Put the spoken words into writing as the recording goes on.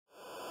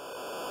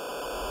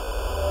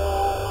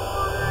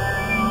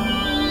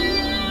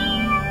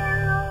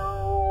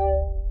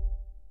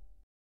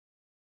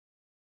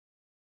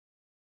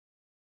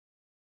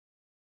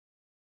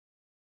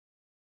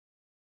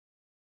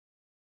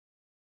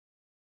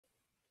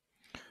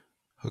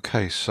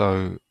Okay,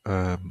 so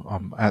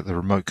I'm at the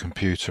remote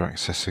computer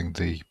accessing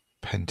the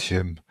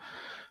Pentium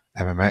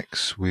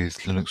MMX with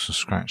Linux from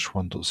Scratch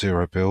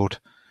 1.0 build,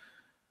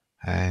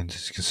 and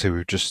as you can see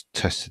we've just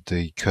tested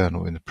the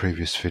kernel in the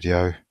previous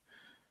video,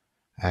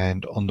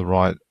 and on the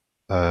right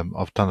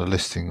I've done a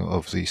listing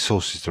of the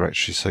sources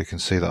directory so you can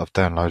see that I've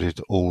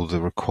downloaded all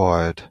the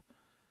required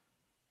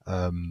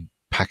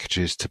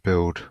packages to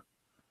build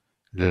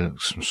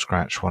Linux from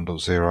Scratch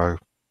 1.0,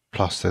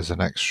 plus there's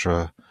an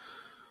extra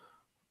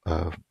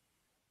uh,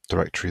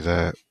 directory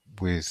there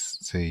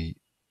with the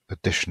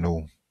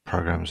additional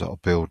programs that I'll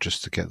build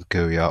just to get the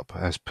GUI up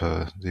as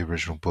per the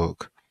original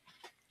book.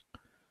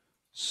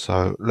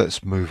 So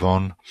let's move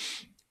on.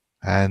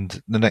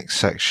 And the next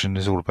section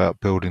is all about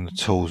building the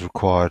tools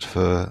required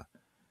for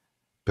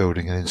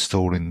building and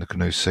installing the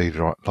GNU-C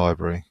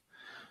library.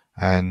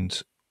 And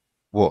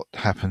what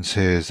happens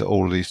here is that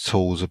all of these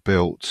tools are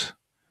built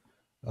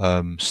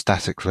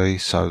statically,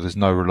 so there's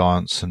no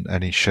reliance on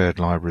any shared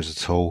libraries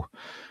at all.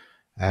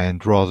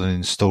 And rather than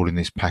installing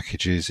these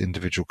packages,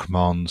 individual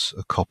commands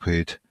are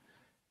copied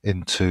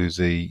into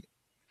the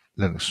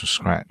Linux from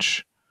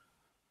Scratch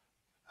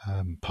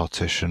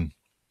partition.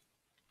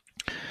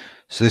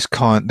 So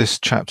this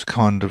chapter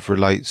kind of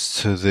relates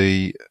to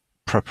the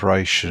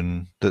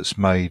preparation that's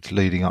made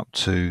leading up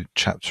to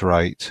chapter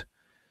 8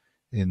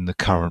 in the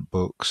current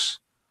books.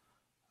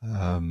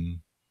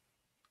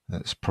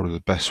 That's probably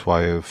the best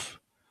way of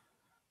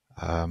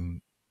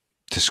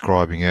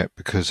describing it,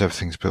 because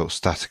everything's built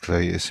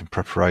statically, it's in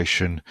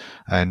preparation,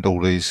 and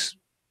all these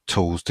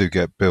tools do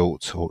get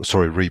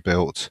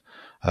rebuilt,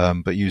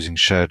 but using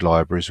shared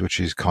libraries,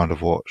 which is kind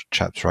of what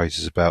chapter 8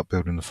 is about,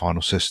 building the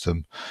final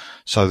system.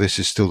 So this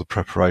is still the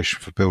preparation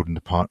for building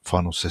the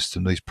final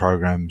system. These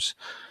programs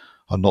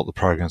are not the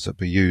programs that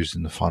be used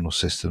in the final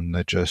system,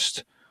 they're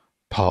just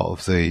part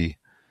of the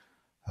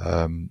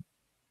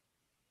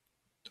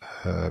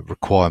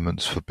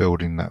requirements for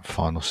building that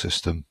final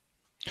system.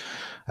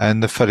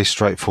 And they're fairly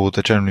straightforward.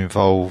 They generally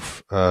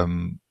involve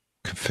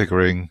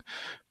configuring,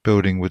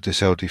 building with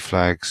this LD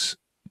flags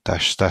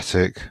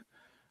 -static,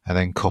 and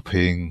then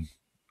copying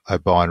a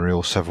binary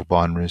or several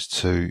binaries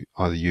to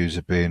either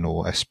user bin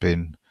or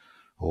sbin,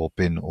 or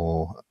bin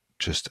or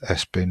just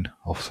sbin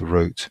off the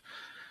root.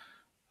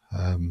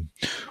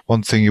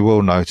 One thing you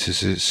will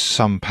notice is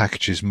some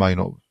packages may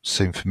not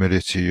seem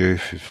familiar to you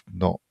if you've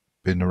not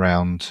been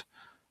around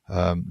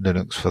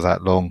Linux for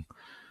that long.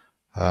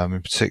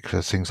 In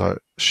particular, things like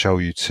shell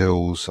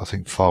utils, I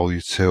think file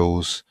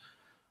utils,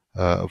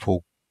 have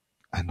all,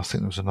 and I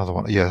think there was another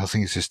one. Yeah, I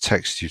think it's just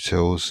text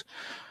utils.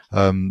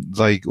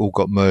 They all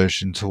got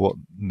merged into what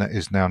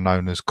is now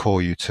known as core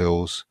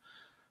utils.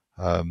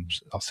 I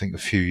think a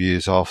few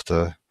years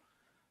after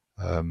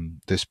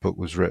this book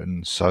was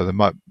written, so they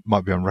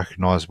might be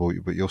unrecognisable,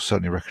 but you'll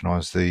certainly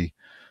recognise the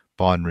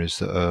binaries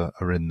that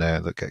are in there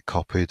that get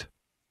copied.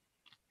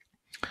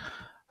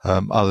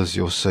 Others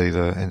you'll see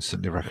they're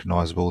instantly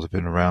recognisable. They've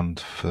been around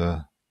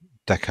for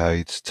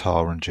decades,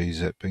 tar and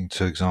gzip being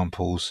two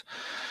examples.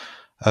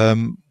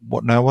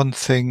 One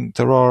thing,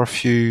 there are a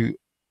few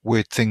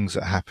weird things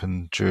that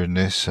happen during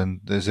this,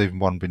 and there's even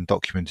one been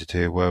documented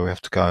here where we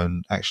have to go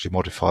and actually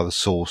modify the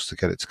source to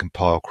get it to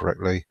compile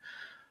correctly.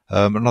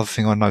 Another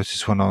thing I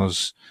noticed when I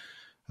was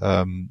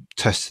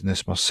testing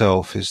this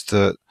myself is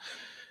that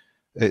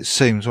it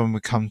seems when we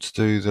come to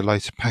do the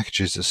later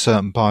packages that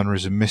certain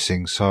binaries are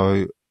missing,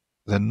 so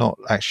they're not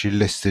actually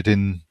listed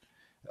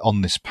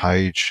on this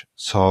page.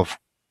 So I've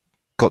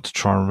got to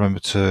try and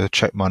remember to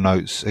check my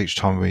notes each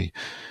time we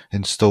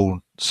install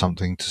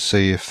something to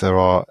see if there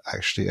are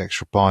actually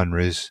extra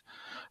binaries.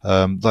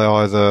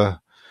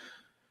 The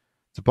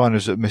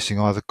binaries that are missing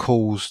either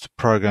caused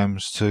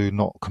programs to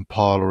not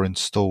compile or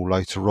install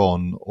later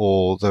on,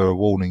 or there are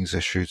warnings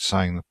issued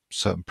saying that a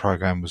certain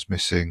program was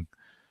missing,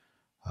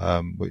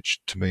 which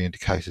to me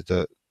indicated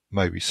that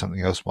maybe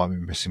something else might be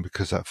missing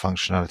because that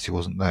functionality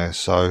wasn't there.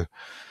 So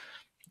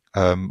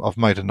I've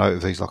made a note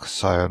of these, like I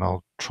say, and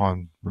I'll try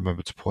and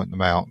remember to point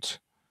them out,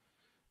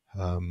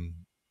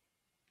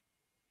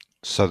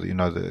 so that you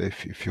know that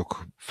if you're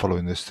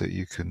following this, that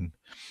you can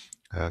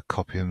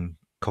copy them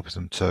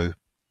too.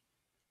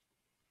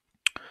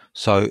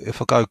 So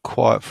if I go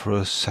quiet for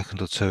a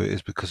second or two, it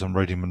is because I'm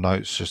reading my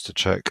notes just to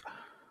check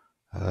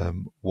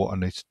what I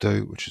need to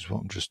do, which is what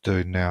I'm just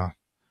doing now,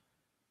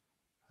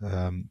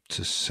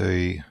 to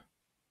see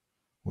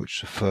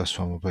which the first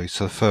one will be.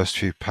 So the first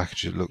few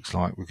packages, it looks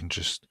like we can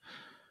just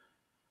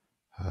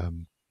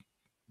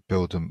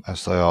build them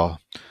as they are.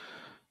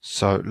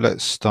 So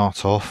let's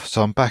start off.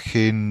 So I'm back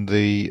in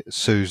the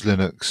SUSE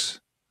Linux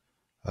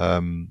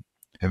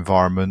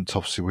environment.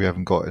 Obviously we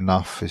haven't got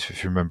enough.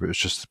 If you remember, it was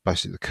just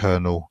basically the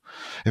kernel.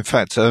 In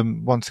fact,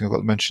 one thing I got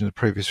to mention in the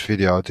previous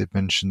video, I did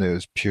mention that it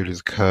was purely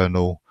the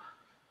kernel,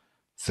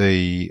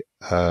 the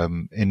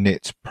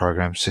init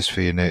program,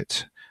 sysv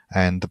init,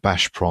 and the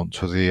bash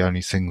prompt were the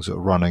only things that are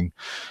running.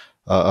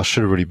 I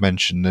should have really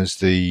mentioned there's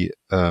the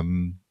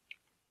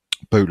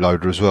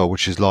bootloader as well,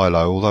 which is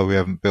Lilo. Although we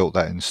haven't built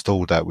that,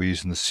 installed that, we're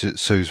using the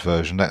SUSE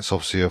version. That's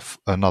obviously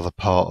another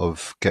part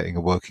of getting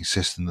a working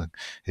system,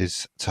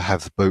 is to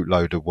have the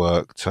bootloader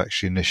work to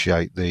actually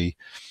initiate the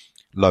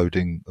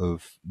loading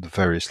of the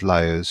various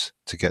layers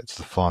to get to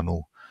the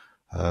final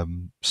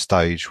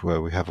stage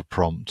where we have a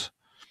prompt.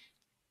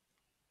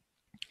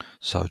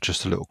 So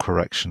just a little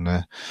correction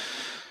there.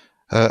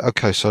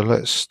 Okay, so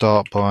let's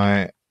start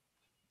by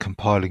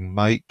compiling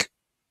make.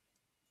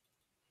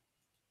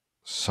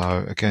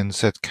 So again,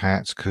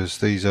 zcat, because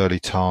these early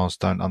TARs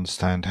don't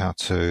understand how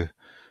to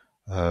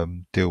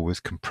deal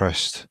with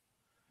compressed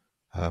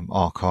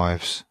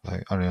archives.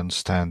 They only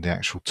understand the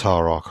actual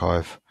TAR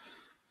archive.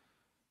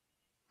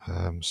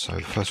 So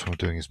the first one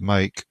we're doing is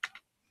make.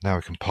 Now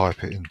we can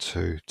pipe it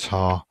into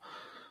TAR.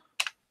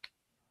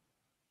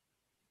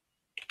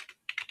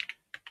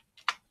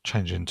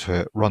 Change into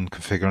it, run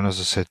configure, and as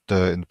I said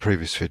in the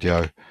previous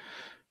video,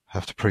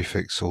 have to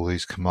prefix all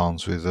these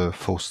commands with a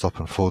full stop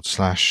and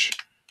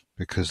 /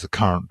 because the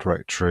current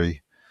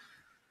directory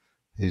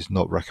is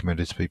not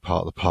recommended to be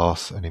part of the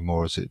path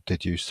anymore as it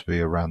did used to be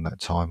around that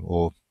time.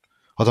 Or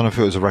I don't know if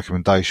it was a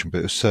recommendation, but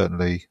it was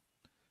certainly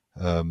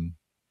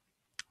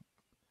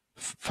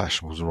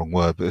fashionable was the wrong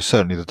word, but it was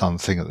certainly the done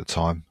thing at the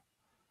time.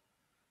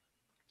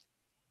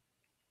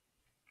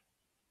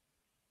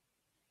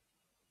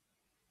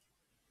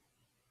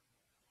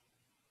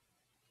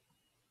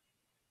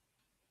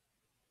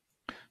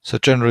 So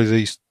generally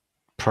these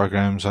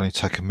programs only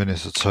take a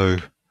minute or two.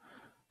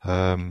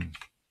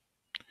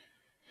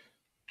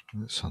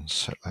 Let's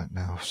unset that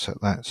now, set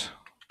that.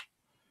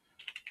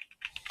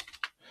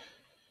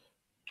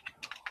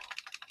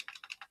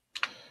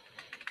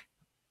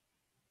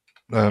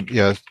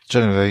 Yeah,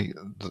 generally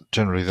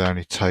they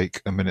only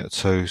take a minute or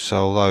two. So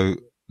although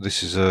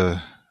this is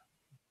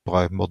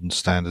by modern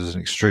standards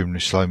an extremely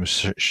slow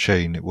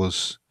machine, it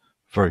was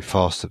very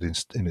fast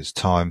in its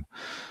time.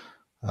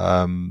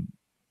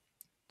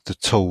 The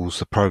tools,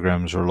 the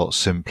programs are a lot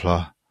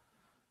simpler,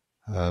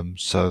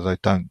 so they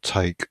don't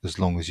take as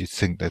long as you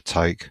think they'd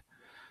take.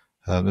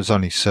 There's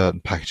only certain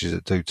packages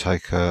that do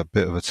take a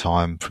bit of a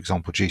time. For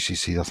example,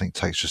 GCC I think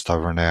takes just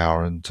over an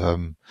hour, and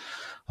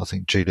I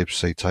think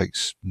glibc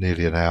takes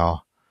nearly an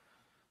hour.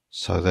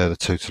 So they're the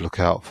two to look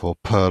out for.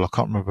 Perl, I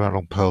can't remember how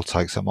long Perl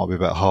takes. That might be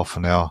about half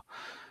an hour.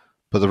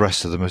 But the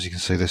rest of them, as you can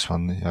see, this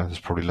one, there's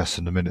probably less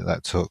than a minute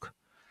that took.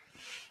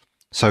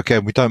 So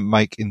again, we don't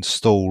make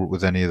install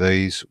with any of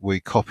these. We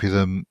copy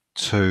them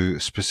to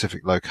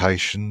specific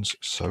locations.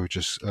 So we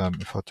just,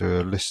 if I do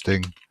a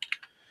listing,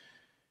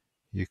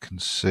 you can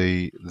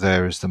see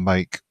there is the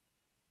make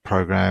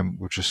program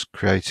we've just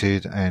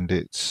created, and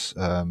it's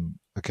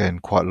again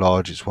quite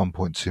large. It's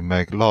 1.2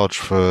 meg, large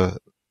for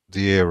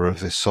the era of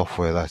this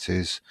software, that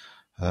is.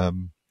 I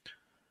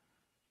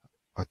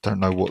don't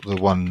know what the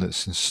one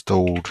that's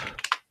installed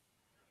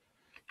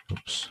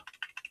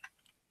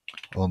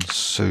on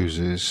SUSE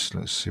is.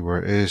 Let's see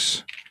where it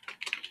is.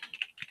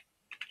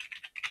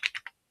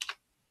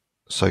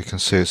 So you can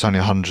see it's only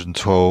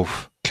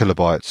 112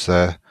 kilobytes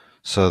there.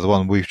 So the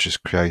one we've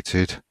just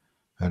created,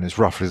 and it's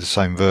roughly the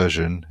same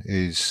version,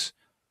 is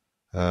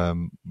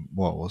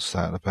what was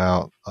that,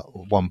 about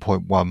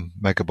 1.1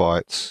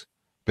 megabytes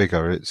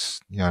bigger.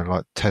 It's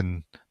like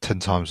 10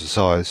 times the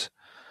size.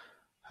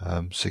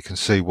 So you can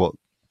see what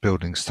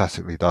building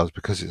statically does,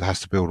 because it has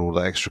to build all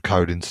that extra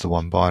code into the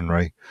one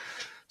binary.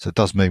 So it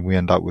does mean we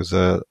end up with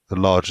a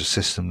larger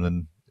system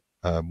than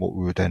what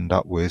we would end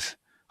up with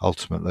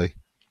ultimately.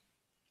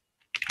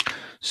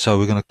 So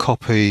we're going to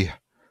copy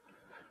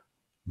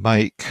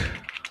make,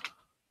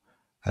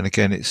 and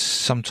again it's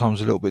sometimes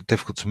a little bit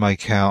difficult to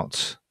make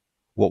out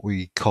what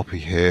we copy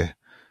here.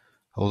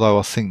 Although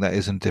I think that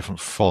is in a different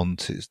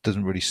font, it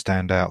doesn't really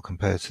stand out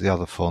compared to the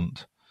other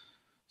font.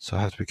 So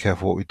I have to be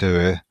careful what we do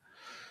here.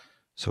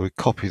 So we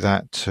copy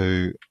that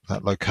to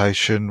that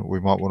location. We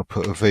might want to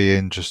put a V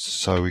in just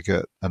so we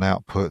get an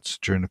output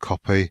during the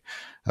copy.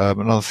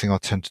 Another thing I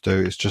tend to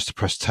do is just to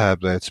press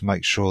tab there to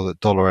make sure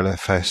that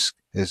 $LFS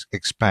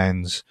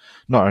expands.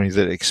 Not only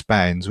that it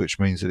expands, which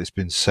means that it's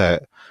been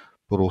set,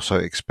 but also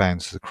it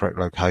expands to the correct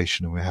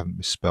location and we haven't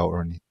misspelled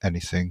or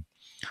anything.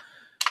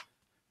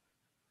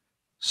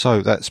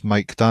 So that's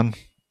make done.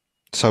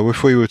 So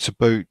if we were to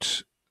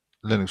boot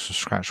Linux from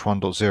scratch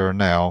 1.0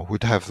 now,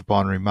 we'd have the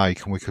binary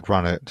make and we could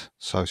run it.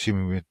 So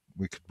assuming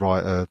we could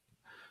write a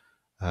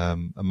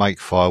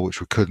make file,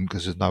 which we couldn't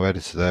because there's no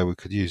editor there, we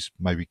could use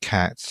maybe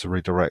cat to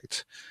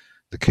redirect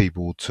the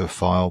keyboard to a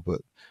file,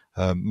 but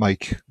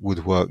make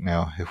would work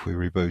now. If we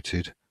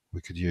rebooted,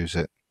 we could use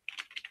it.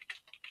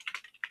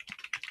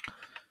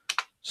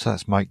 So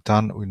that's make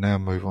done. We now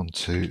move on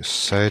to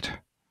sed.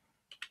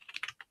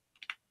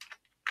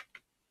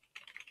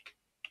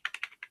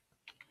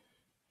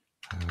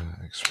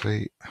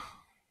 XV.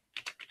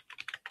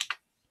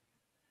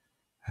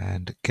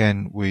 And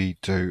again, we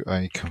do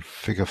a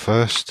configure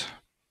first.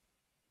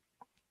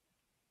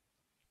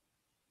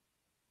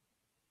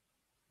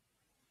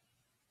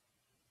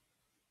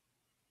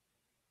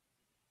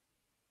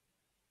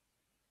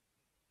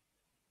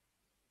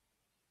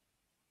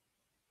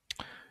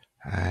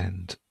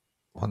 And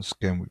once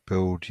again we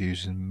build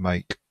using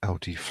make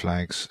LD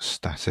flags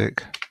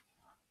static.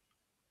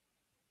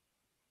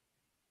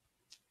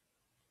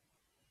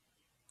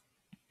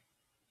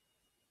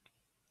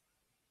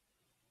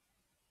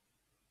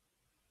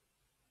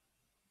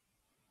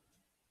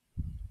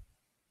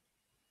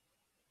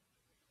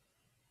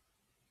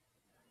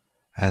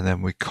 And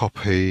then we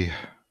copy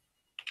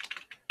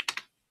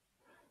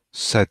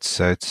sed,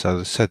 so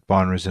the sed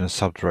binary is in a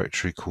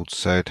subdirectory called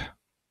sed,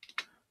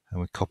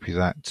 and we copy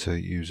that to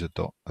user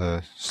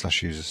 /user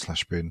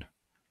 /bin,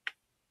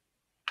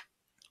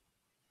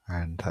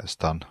 and that's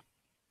done.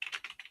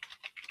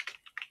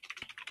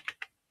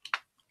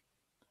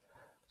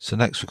 So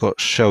next we've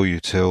got shell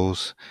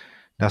utils.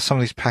 Now some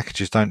of these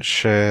packages don't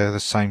share the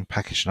same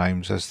package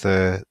names as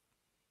their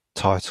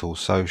title,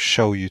 so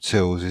shell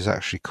utils is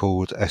actually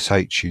called sh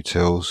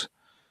utils.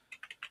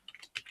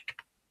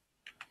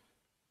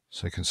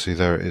 So you can see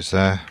there it is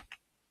there.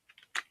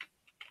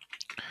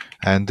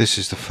 And this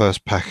is the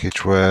first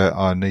package where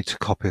I need to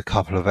copy a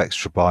couple of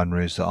extra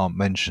binaries that aren't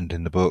mentioned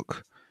in the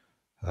book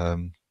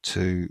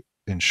to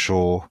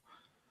ensure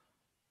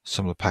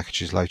some of the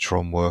packages later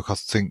on work. I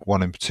think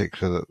one in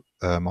particular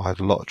that I had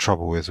a lot of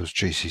trouble with was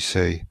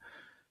GCC,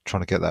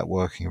 trying to get that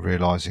working,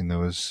 realizing there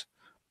was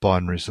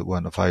binaries that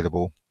weren't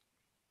available.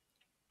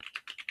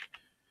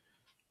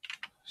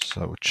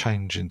 So we'll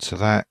change into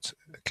that.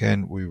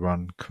 Again, we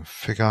run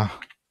configure.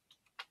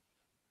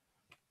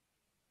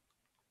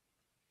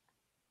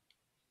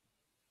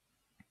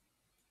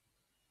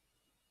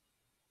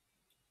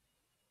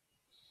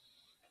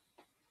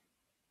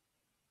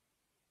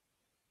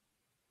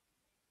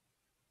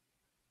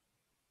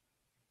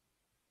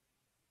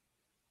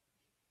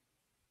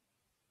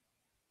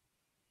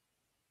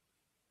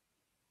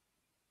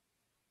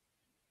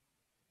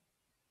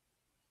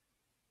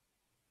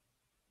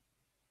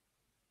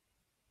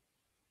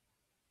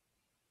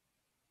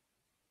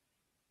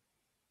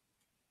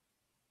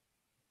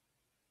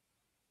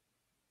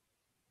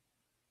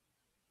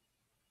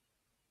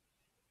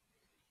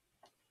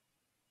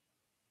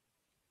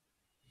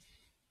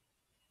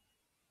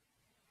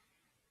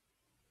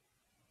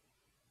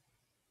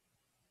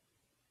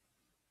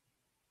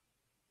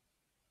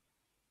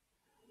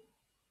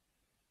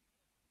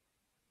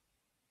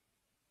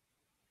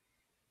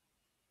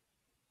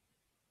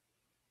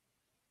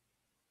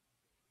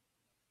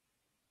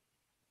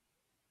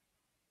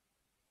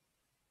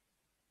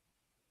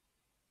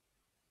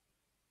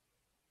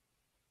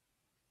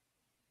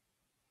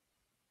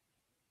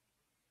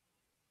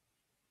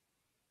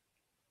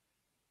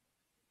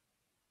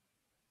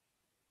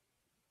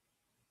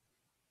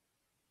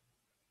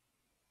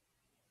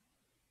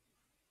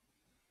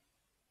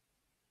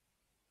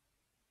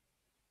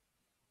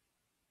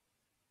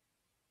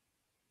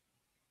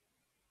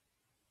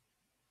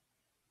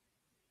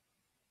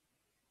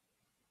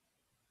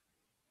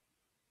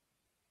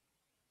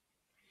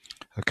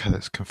 Okay,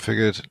 that's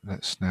configured.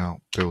 Let's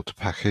now build the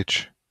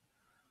package.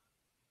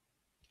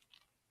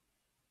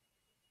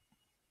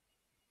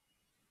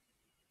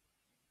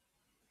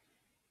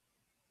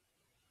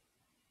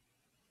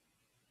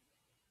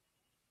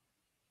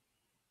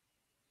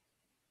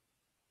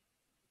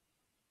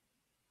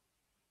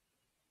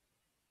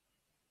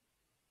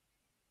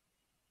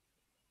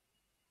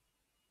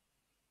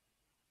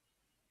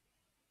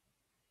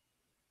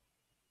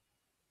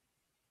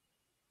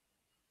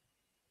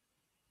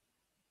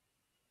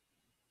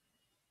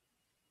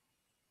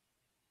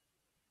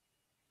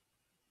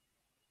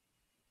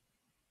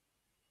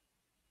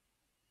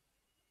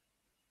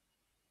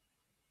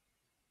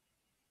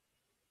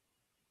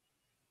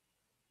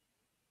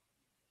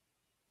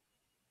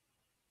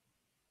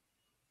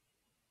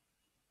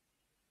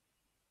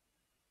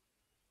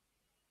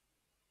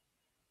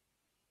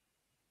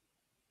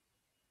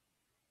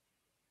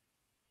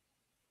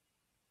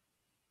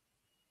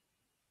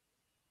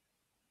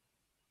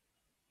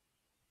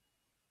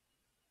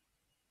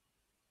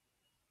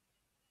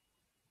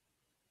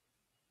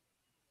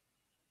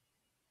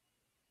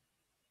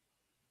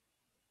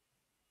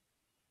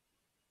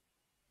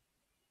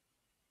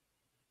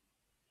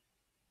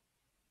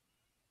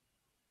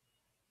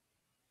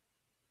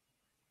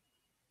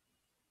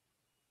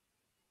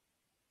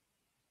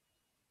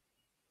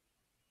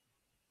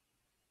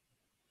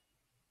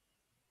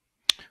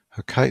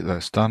 Okay,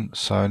 that's done.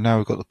 So now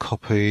we've got to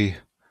copy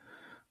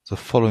the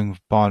following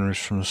binaries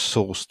from the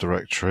source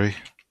directory.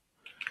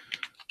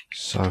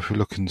 So if we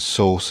look in the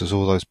source, there's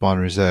all those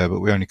binaries there, but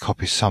we only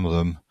copy some of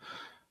them.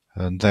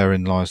 And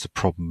therein lies the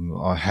problem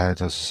I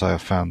had. As I say, I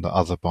found that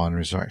other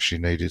binaries are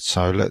actually needed.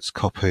 So let's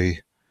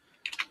copy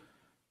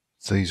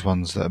these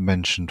ones that are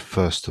mentioned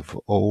first of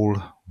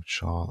all, which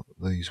are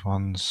these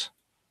ones.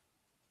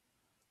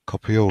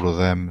 Copy all of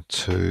them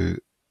to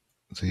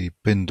the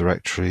bin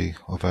directory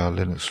of our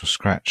Linux from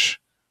scratch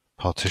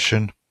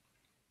partition.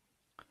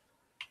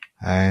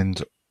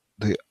 And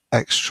the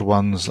extra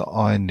ones that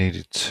I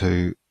needed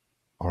to,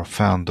 or I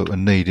found that were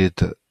needed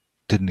that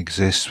didn't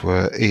exist,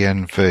 were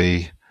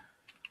env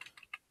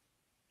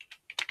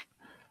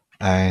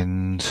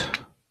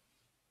and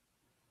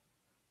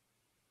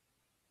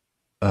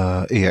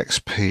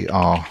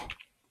expr.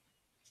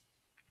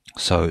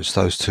 So it's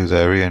those two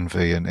there,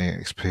 env and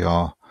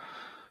expr.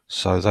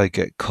 So they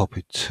get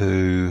copied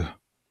to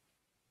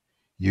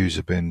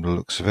user bin, the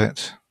looks of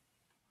it.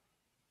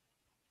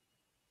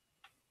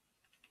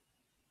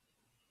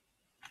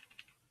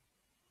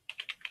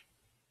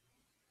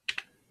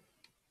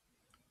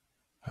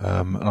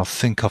 And I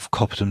think I've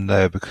copied them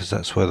there because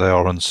that's where they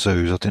are on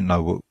SUSE. I didn't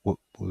know what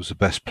was the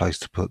best place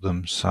to put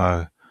them,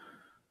 so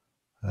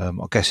I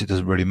guess it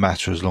doesn't really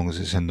matter as long as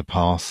it's in the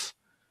path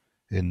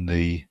in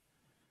the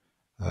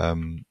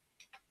Linux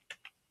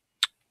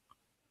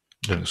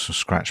from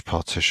scratch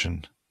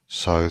partition.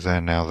 So they're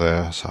now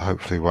there, so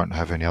hopefully we won't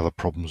have any other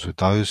problems with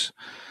those.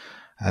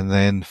 And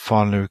then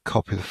finally we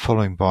copy the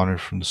following binary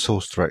from the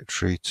source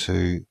directory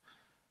to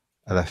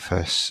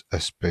LFS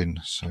sbin.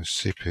 So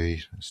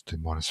cp, let's do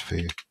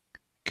 -v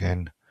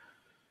again,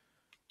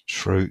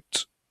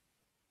 root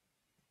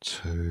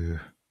to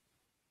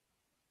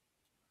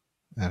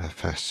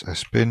LFS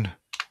sbin.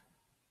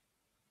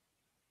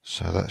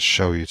 So that's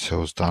shell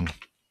utils done.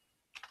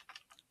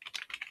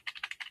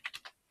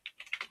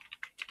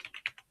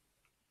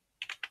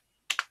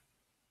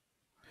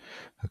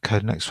 Okay,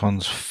 next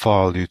one's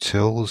file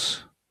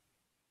utils.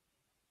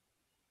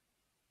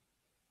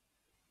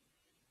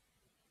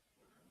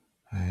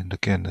 And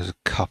again, there's a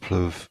couple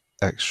of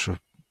extra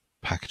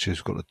packages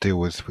we've got to deal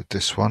with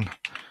this one.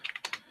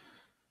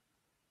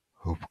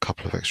 Or a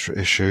couple of extra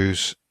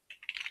issues.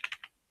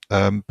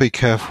 Be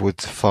careful with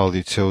the file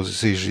utils.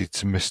 It's easy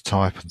to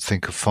mistype and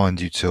think of find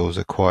utils.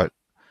 They're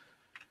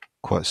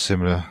quite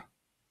similar.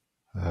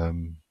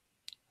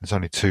 There's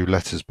only two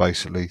letters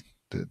basically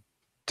that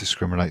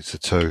discriminates the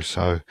two.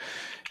 So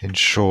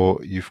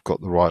ensure you've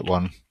got the right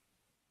one.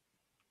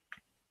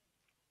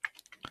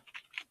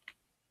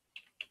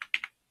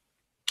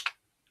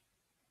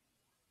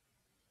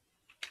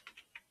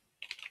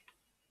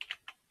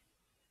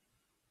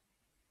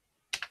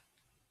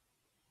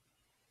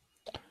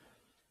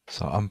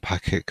 So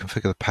unpack it,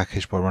 configure the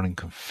package by running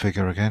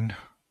configure again.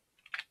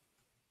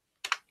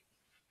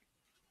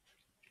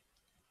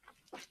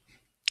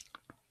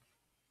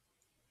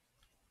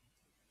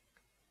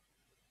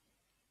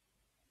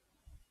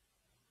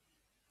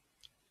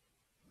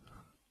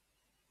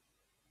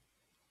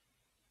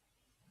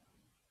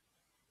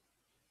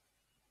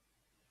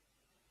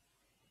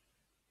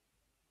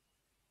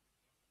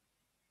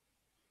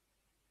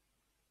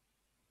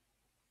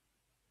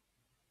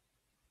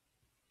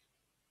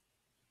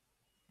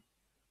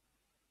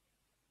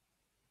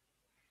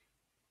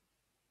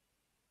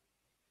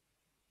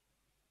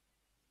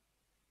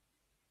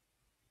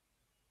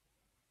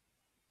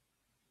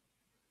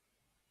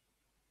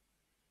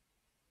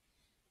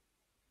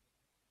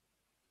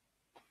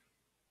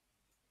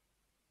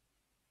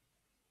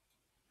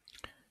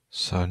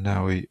 So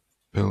now we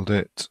build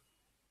it.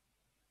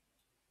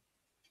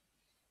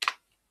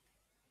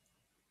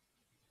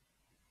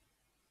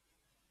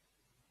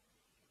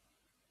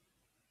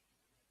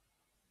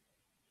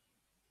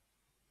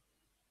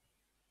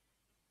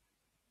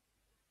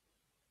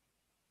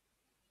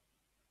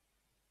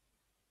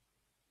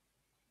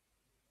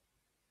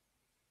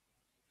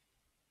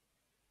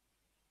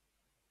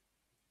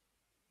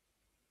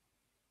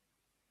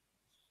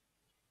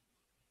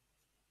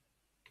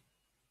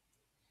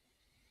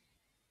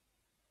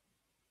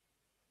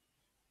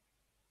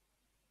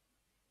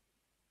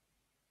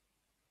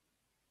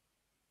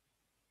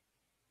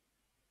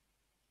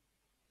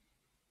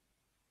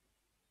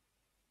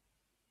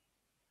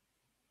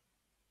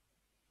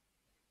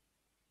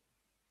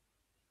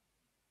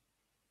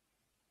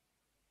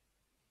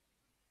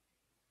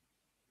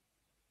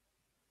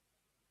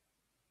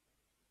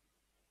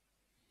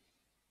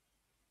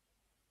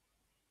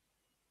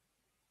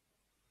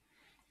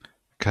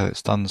 Okay,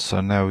 that's done.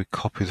 So now we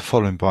copy the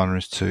following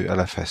binaries to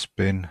LFS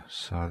bin.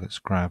 So let's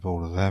grab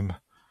all of them.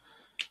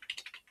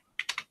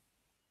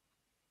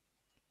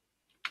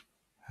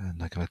 And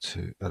they go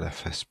to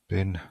LFS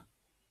bin.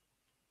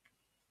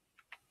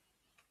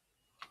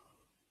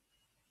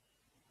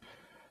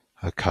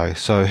 Okay,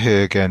 so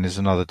here again is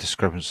another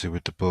discrepancy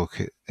with the book.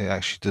 It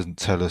actually doesn't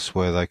tell us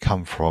where they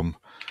come from.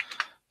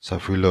 So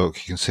if we look,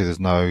 you can see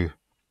there's no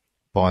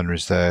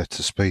binaries there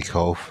to speak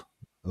of.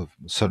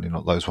 Certainly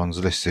not those ones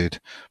listed,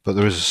 but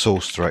there is a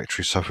source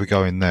directory. So if we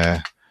go in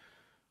there,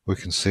 we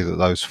can see that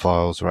those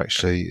files are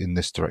actually in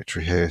this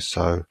directory here.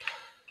 So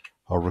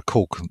I'll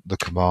recall the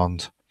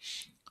command,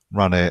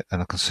 run it,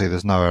 and I can see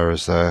there's no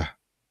errors there.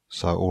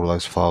 So all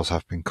those files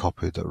have been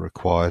copied that are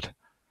required.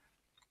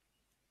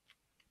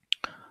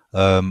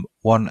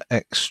 One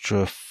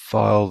extra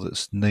file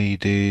that's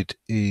needed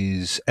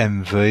is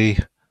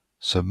MV.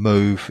 So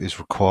move is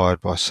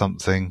required by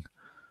something.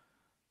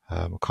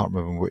 I can't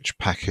remember which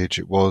package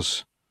it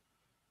was,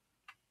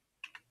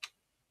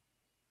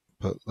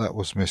 but that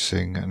was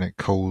missing and it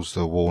caused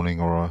a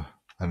warning or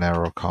an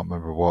error. I can't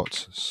remember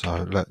what.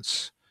 So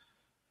let's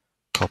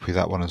copy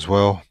that one as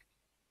well.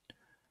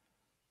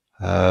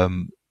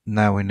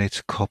 Now we need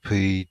to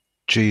copy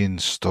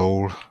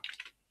ginstall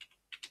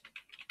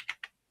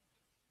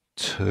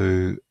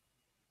to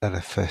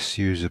LFS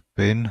user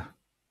bin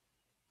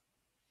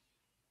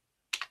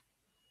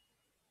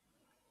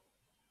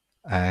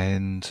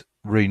and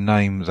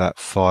rename that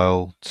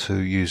file to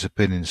user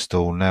bin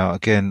install. Now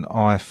again,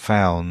 I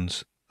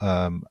found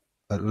at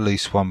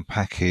least one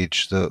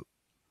package that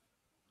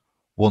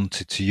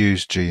wanted to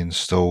use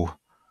ginstall.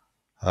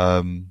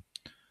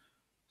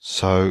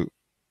 So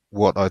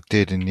what I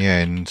did in the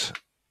end,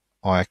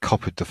 I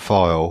copied the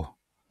file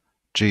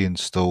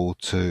ginstall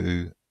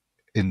to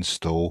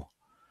install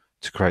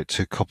to create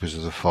two copies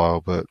of the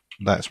file, but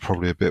that's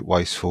probably a bit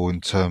wasteful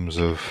in terms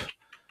of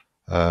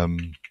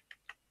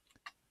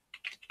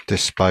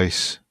disk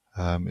space.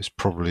 It's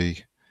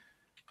probably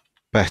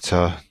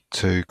better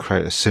to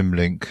create a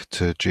symlink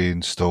to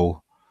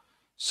ginstall.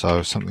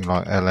 So something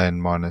like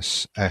ln-sv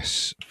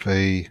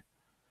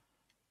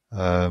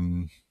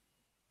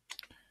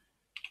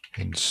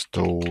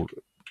install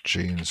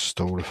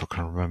ginstall, if I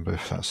can remember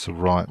if that's the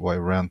right way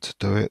around to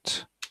do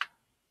it.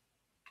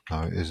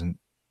 No, it isn't.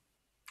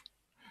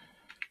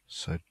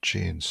 So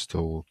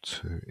ginstall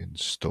to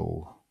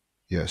install.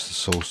 Yes, the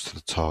source to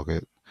the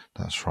target.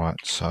 That's right.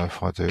 So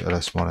if I do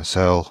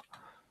ls-l,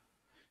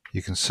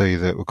 you can see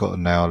that we've got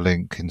now a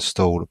link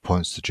installed that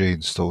points to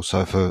ginstall.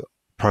 So if a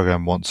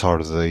program wants either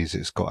of these,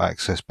 it's got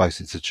access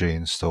basically to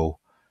ginstall.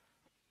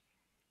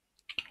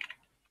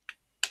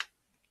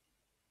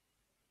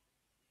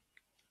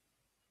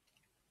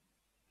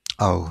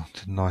 Oh,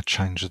 didn't I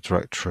change the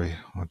directory?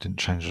 I didn't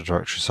change the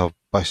directory, so I've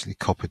basically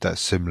copied that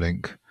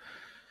symlink.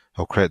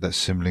 I'll create that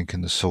symlink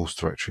in the source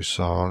directory.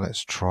 So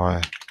let's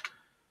try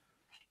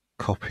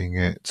copying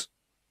it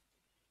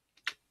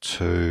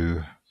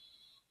to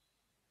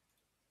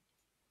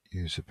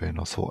user bin.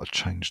 I thought I'd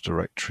changed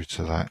directory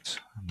to that,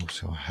 and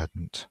obviously I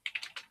hadn't.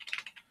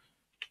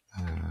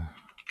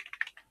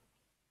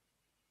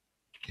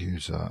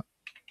 User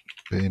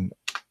bin.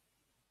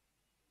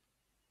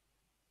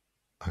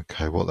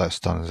 Okay, what that's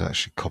done is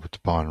actually copied the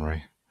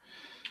binary.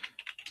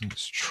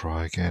 Let's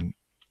try again.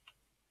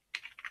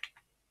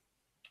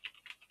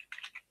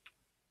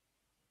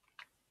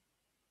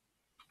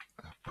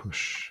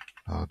 Push.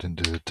 Oh, I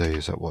didn't do the D.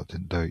 Is that what I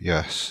didn't do?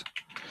 Yes.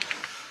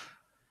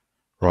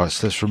 Right,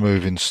 so let's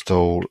remove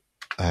install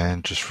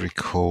and just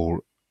recall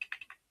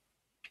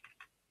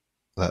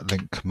that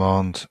link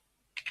command.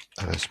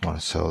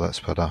 ls-l, that's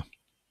better.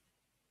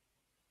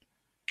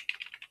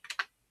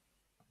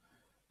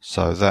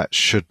 So that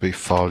should be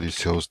file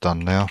utils done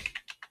now.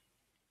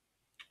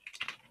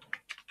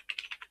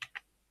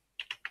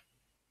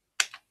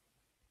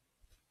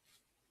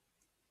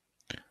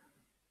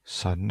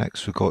 So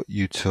next we've got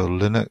util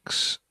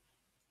Linux.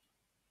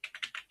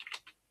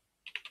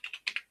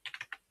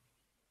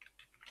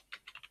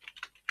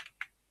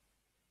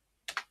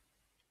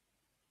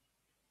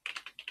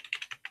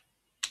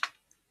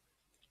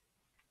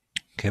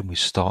 Again, we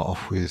start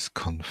off with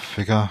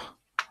configure.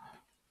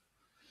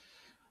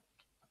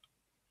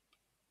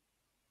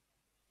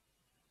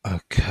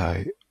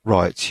 Okay,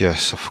 right,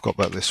 yes, I forgot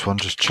about this one.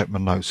 Just check my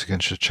notes again,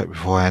 should have checked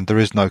beforehand. There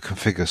is no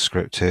configure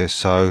script here,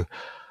 so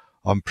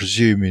I'm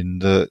presuming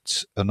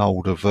that an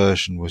older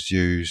version was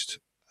used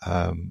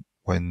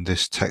when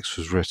this text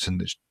was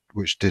written,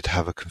 which did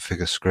have a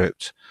configure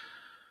script.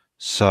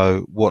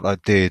 So what I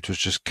did was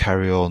just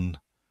carry on.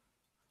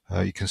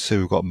 You can see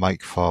we've got a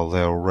make file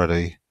there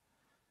already.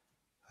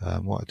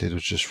 What I did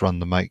was just run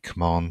the make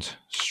command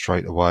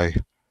straight away.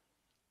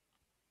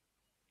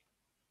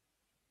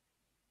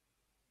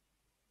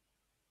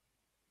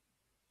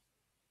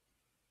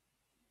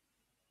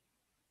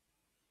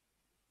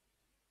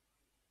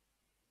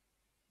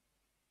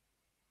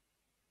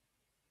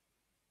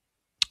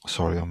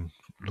 Sorry, I'm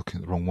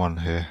looking at the wrong one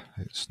here.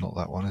 It's not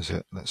that one, is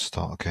it? Let's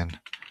start again.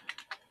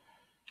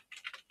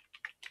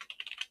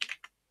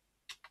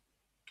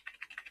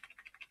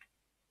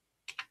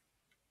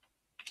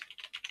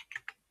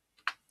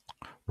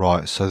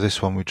 Right, so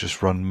this one we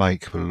just run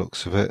make by the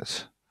looks of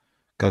it.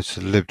 Go to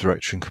the lib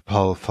directory and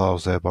compile the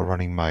files there by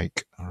running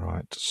make.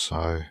 Alright,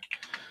 so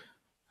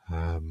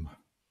as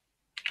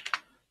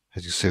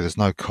you can see there's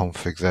no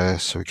config there,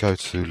 so we go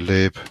to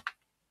lib,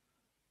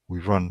 we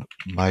run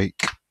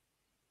make,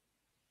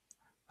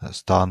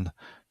 that's done.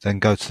 Then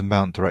go to the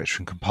mount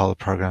directory and compile the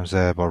programs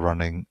there by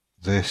running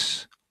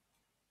this.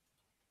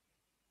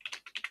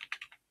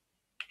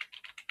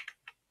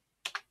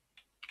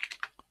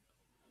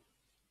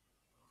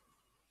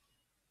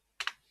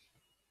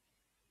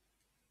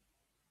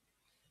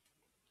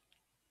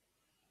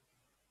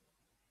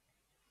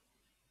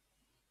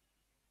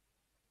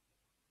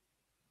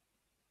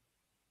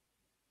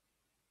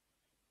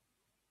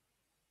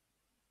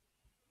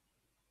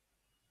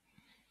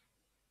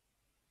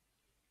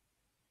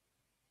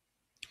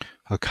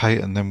 Okay,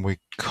 and then we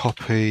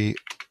copy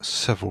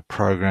several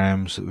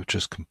programs that we've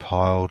just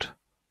compiled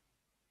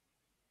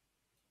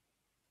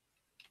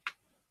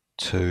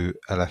to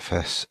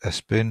LFS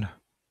sbin.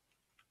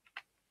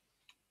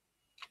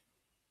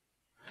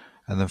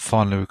 And then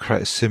finally we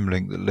create a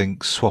symlink that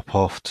links swap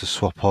off to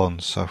swap on.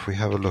 So if we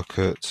have a look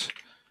at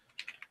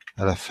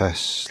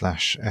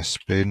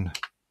LFS/sbin,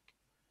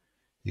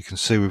 You can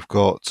see we've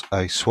got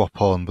a swap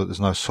on, but there's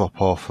no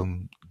swap off,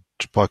 and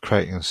by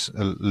creating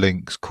a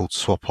link called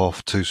swap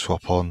off to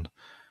swap on,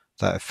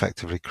 that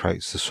effectively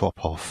creates the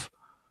swap off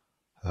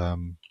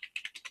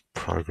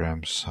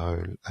program.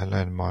 So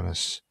ln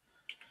minus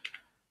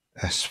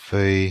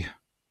sv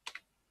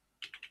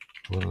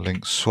will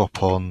link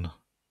swap on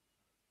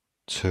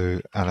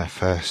to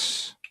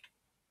lfs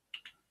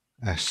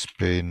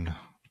sbin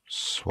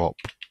swap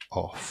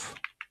off.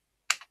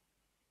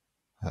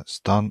 That's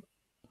done.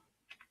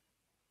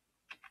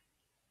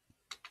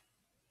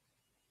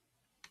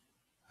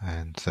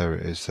 And there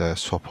it is there,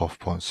 swap off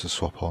points to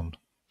swap on.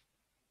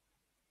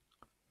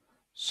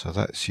 So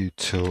that's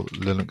util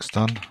Linux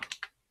done.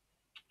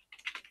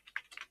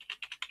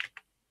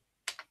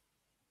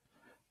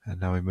 And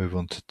now we move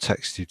on to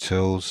text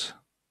utils.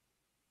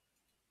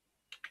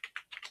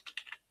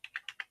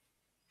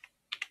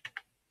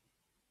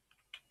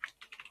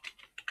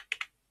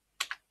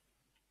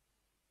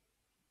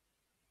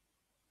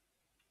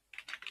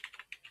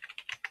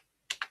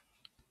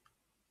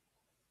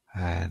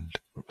 And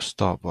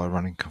start by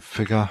running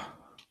configure.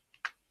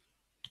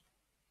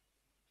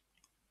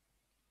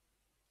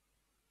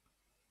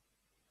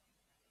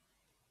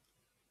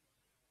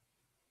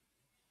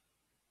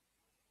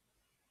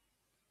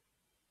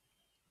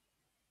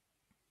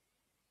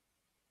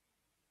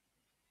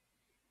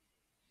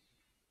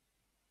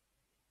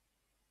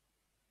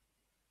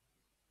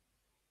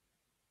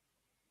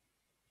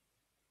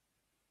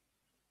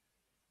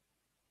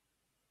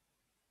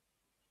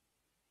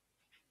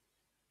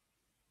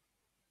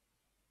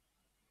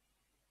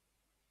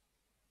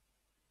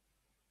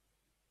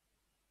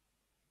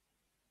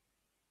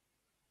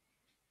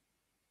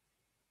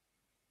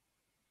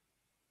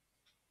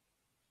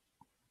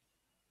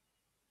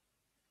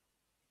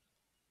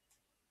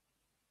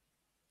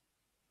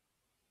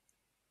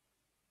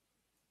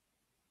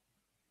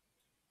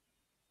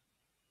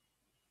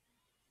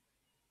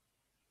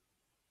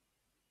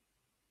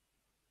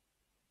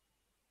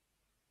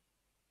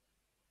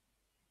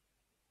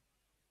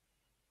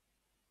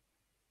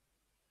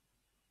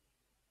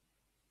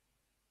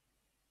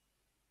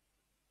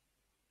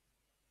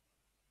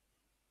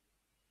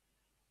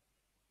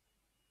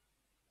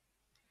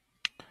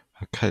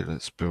 Okay,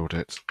 let's build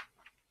it.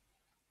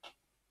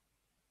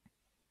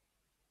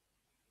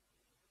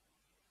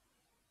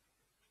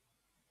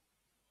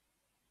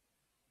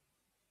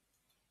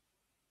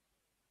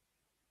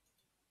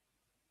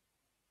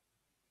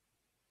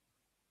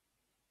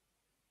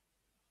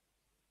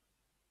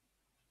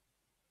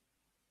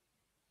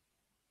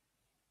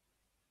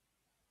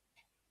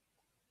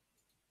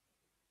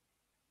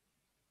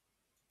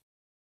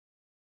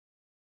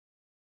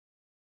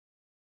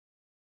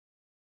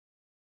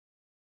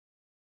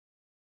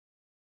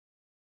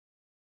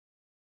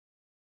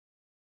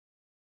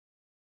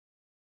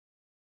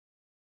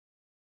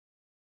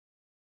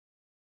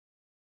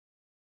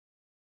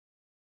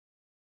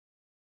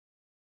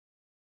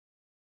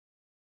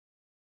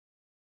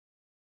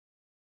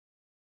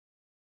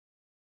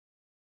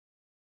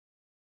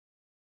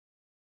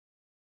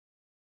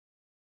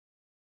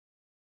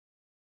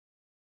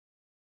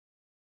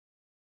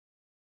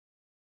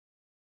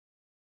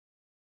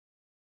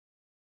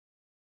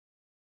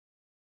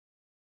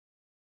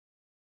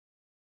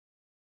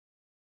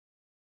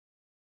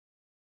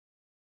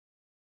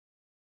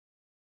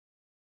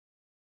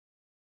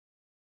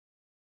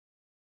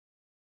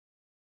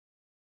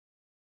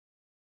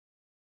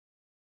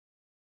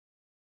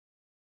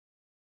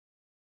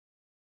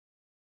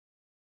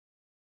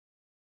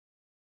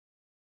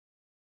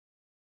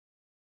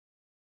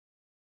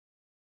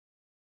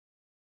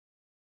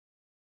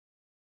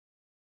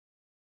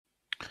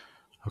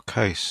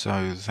 Okay,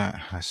 so that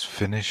has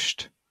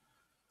finished.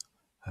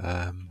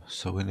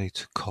 So we need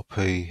to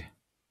copy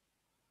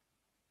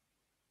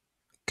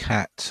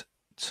cat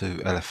to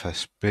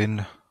LFS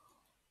bin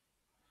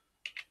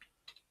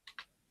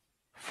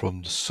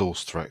from the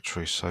source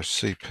directory. So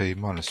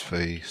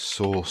cp-v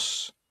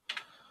source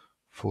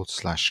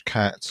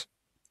 /cat,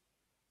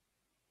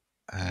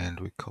 and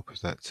we copy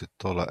that to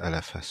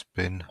 $lfs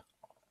bin.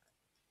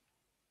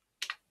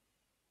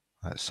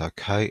 That's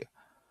okay.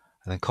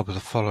 And then copy the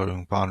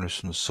following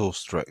binaries from the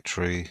source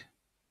directory.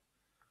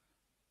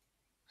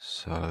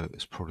 So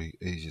it's probably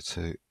easier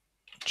to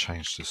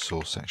change the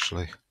source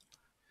actually.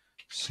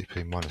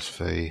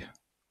 cp-v,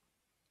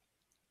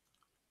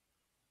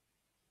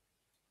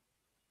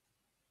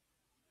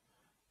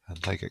 and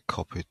they get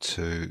copied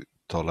to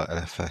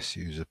 $lfs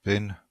user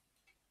bin.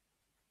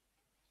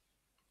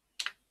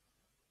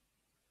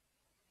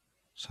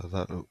 So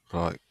that looks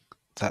like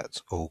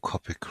that's all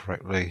copied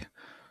correctly.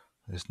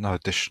 There's no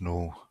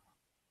additional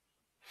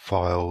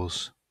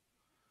files,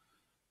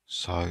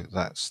 so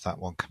that's that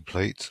one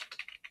complete.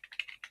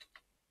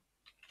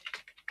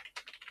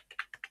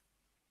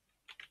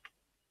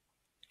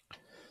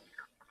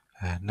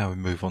 And now we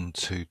move on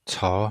to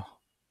tar.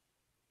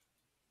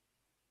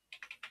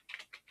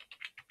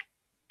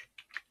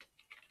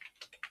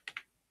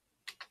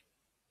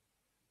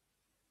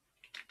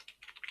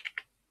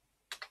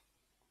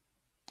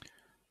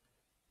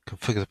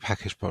 configure the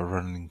package by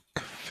running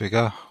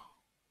configure.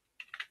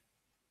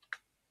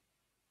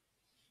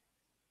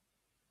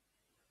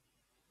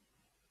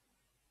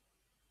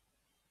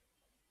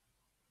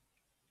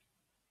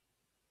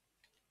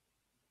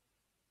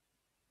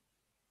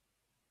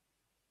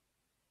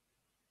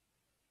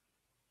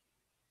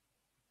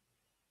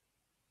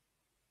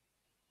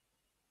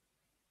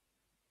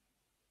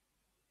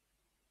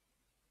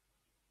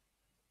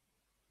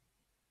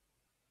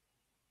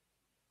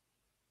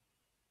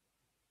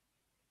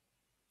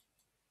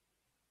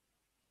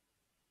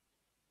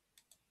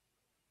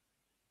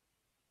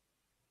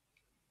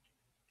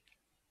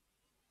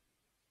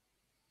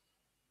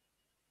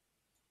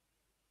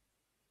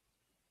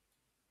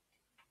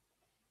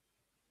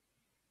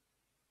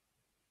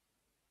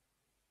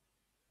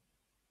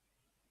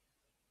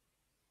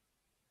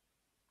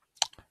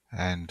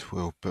 And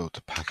we'll build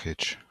the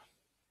package.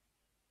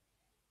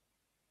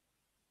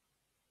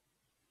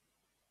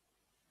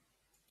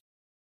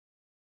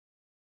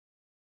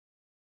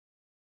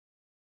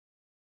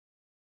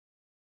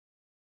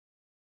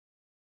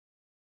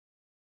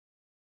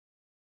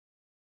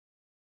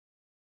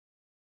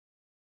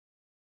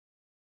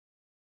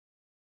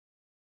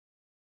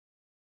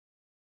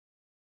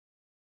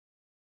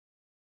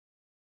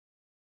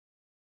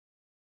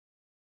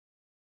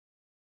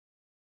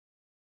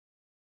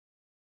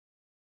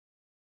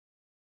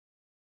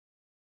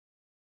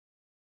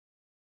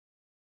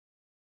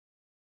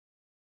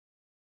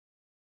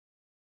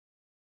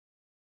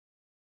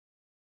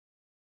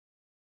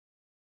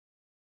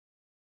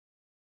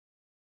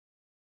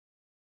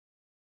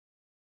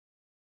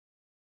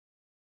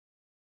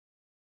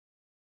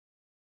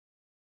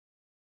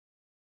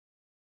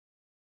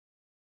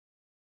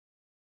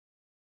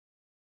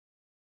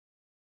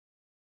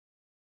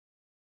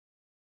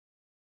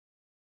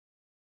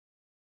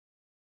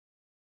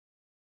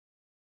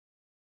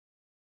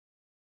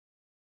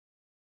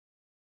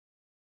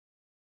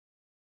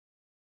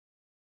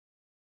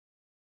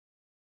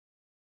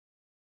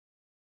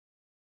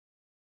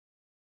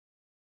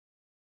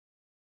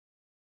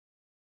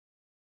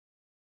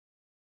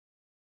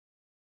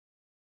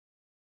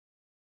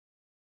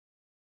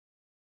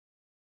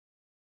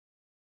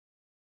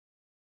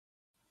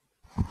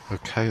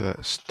 Okay,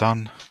 that's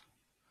done.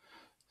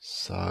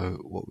 So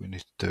what we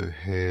need to do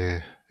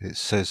here, it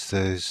says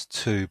there's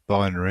two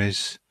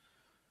binaries,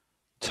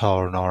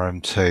 tar and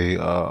RMT.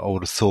 I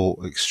would have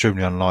thought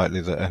extremely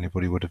unlikely that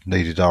anybody would have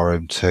needed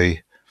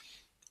RMT.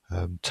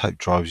 Tape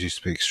drives used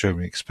to be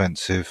extremely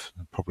expensive,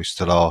 and probably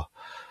still are.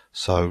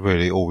 So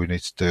really all we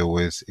need to deal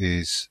with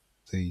is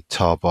the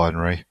tar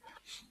binary.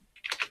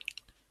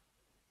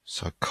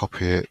 So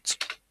copy it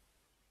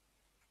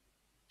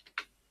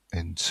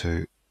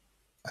into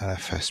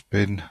LFS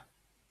bin,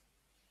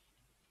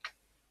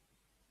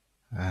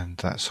 and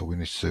that's all we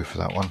need to do for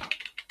that one.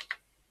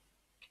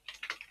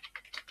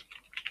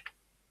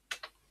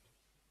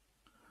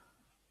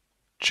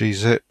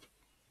 Gzip.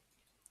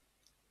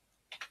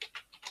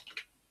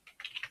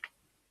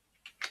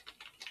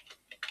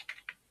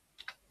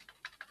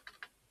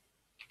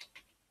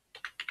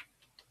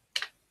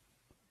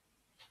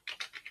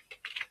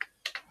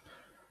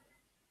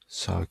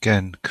 So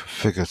again,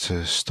 configure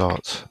to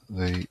start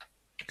the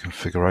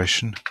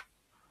configuration.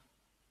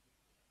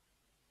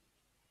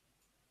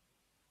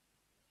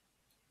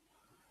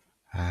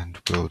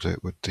 And build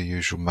it with the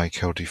usual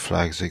make LD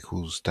flags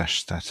equals dash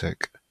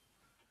static.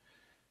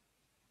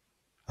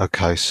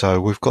 Okay,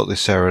 so we've got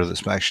this error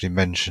that's actually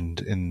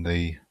mentioned in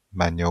the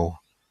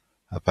manual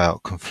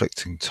about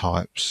conflicting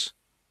types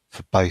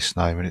for base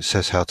name, and it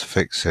says how to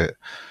fix it.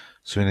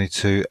 So we need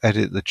to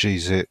edit the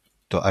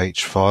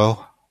gzip.h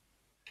file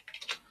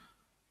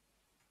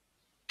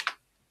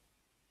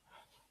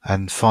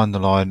and find the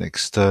line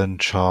extern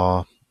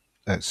char,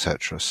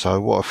 etc. So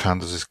what I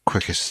found is the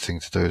quickest thing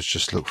to do is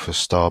just look for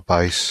star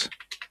base,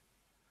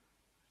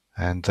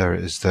 and there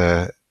it is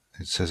there.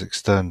 It says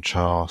extern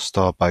char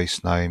star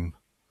base name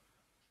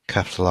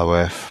capital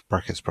OF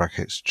brackets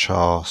brackets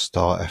char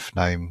star F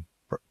name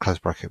close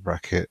bracket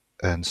bracket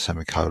and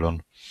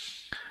semicolon,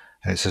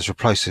 and it says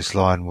replace this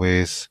line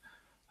with,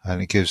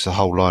 and it gives the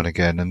whole line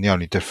again, and the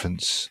only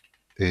difference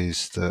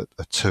is that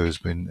a 2 has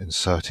been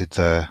inserted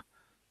there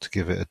to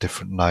give it a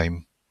different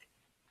name.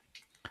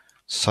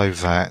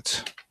 Save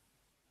that,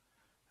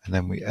 and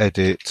then we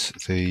edit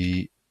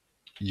the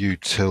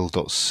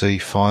util.c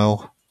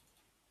file,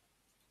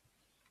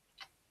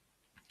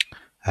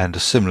 and a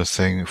similar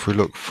thing, if we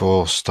look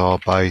for star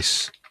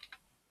base,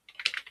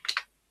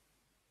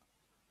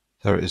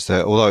 there it is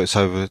there, although it's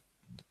over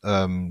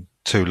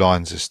 2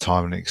 lines this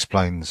time, and it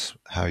explains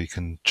how you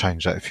can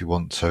change that if you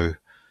want to.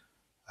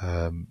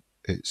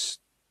 It's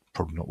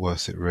probably not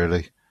worth it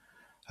really.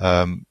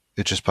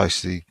 It just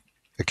basically,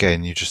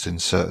 again, you just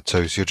insert a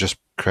 2, so you're just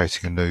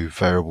creating a new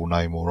variable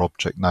name or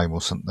object name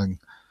or something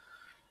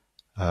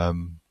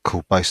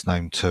called base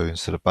name 2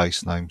 instead of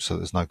base name, so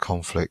there's no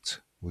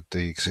conflict with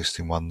the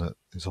existing one that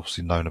is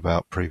obviously known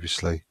about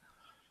previously.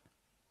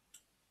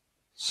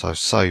 So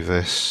save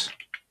this,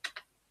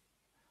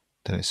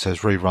 then it says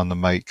rerun the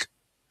make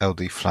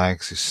LD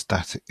flags is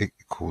static, it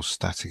equals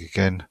static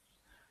again,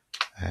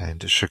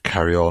 and it should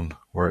carry on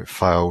where it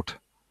failed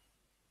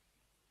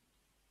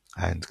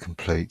and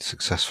complete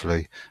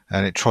successfully.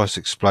 And it tries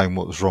to explain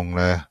what was wrong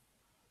there.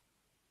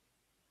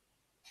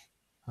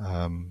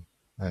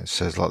 It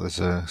says like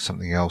there's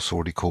something else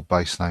already called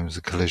base names,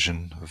 a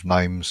collision of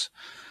names.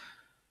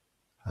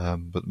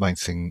 But the main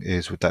thing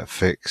is with that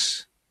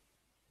fix,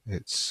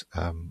 it's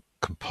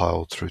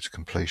compiled through to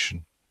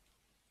completion.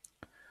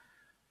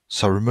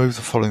 So remove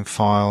the following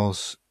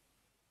files.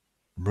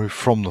 Remove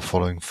from the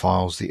following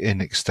files the in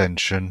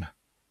extension.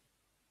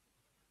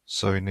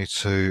 So we need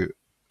to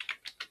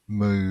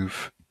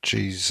move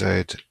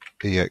gzexe.in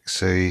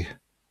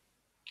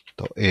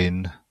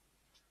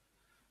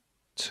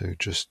to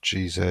just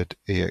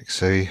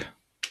gzexe.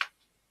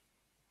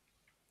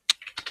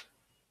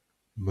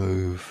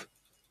 Move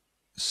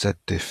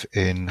zdiff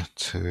in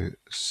to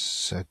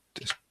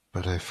zdiff.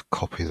 Better if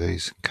copy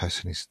these in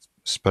case any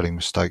spelling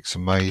mistakes are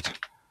made.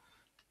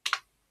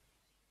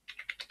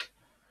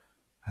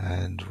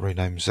 And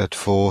rename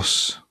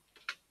zforce.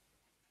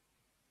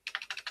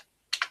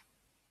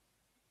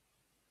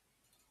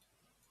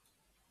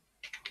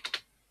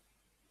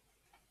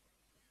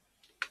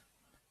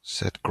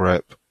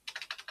 zgrep.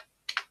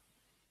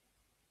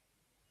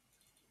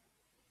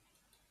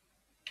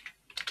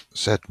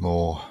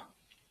 zmore.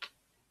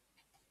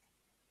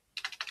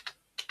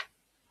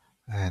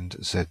 And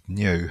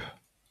znew.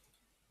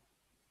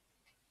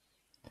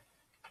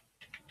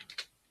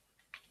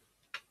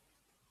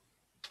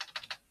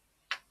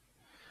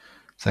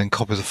 Then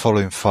copy the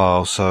following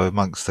files. So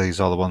amongst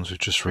these are the ones we've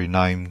just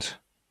renamed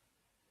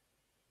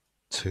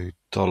to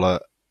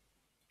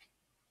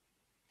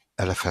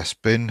 $lfs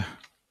bin.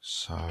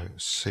 So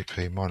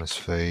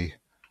cp-v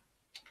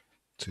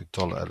to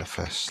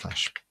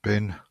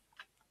 $lfs/bin.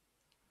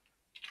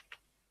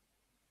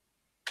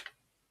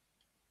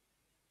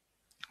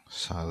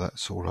 So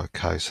that's all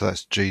okay. So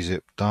that's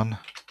gzip done.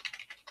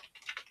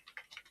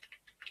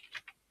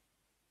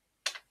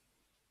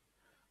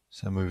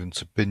 So moving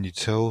to bin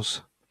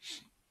utils.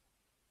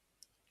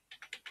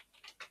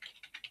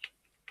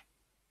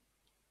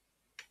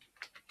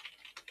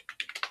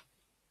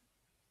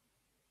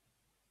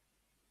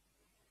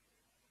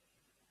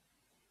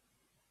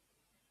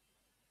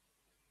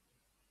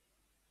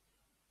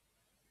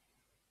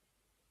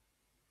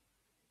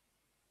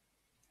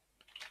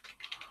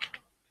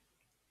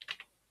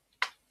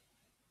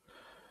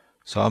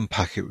 So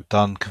unpack it, we've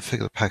done.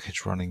 Configure the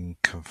package running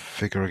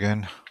configure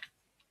again.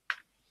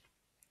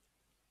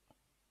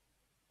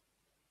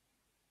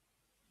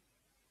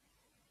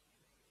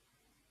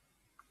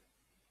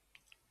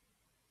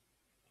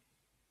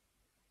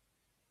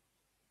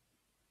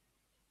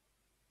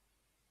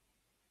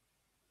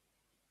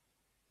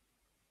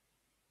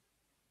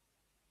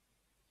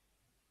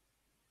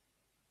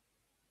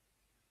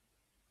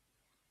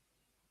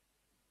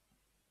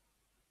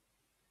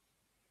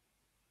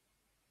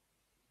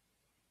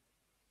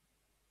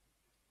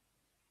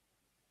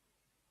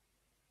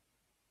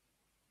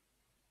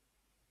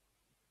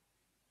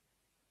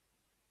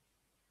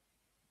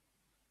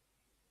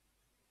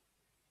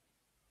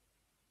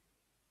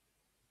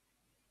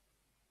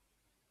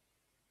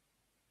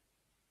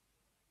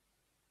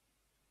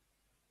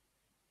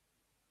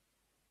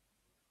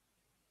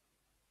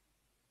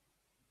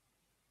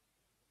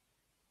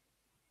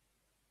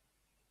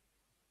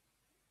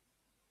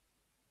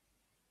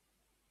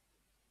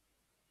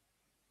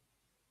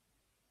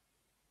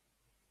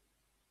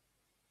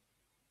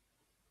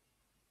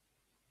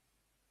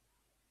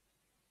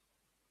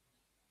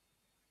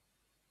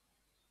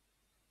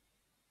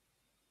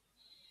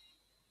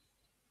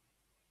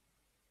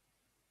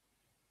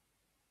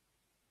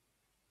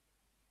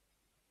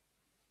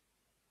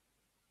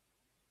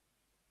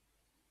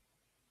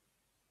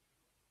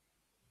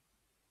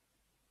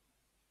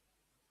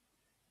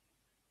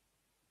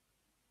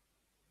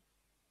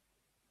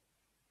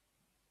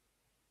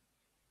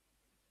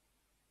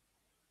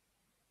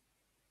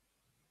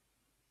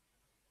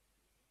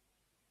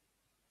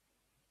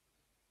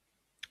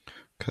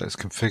 Okay, it's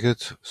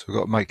configured. So we've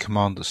got a make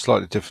command that's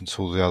slightly different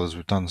to all the others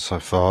we've done so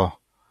far,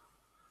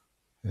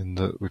 in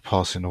that we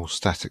pass in all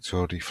static to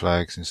LD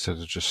flags instead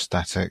of just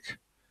static.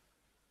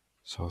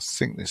 So I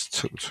think this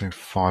took between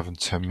 5 and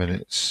 10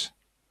 minutes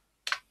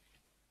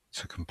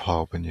to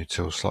compile bin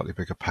util, slightly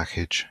bigger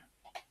package.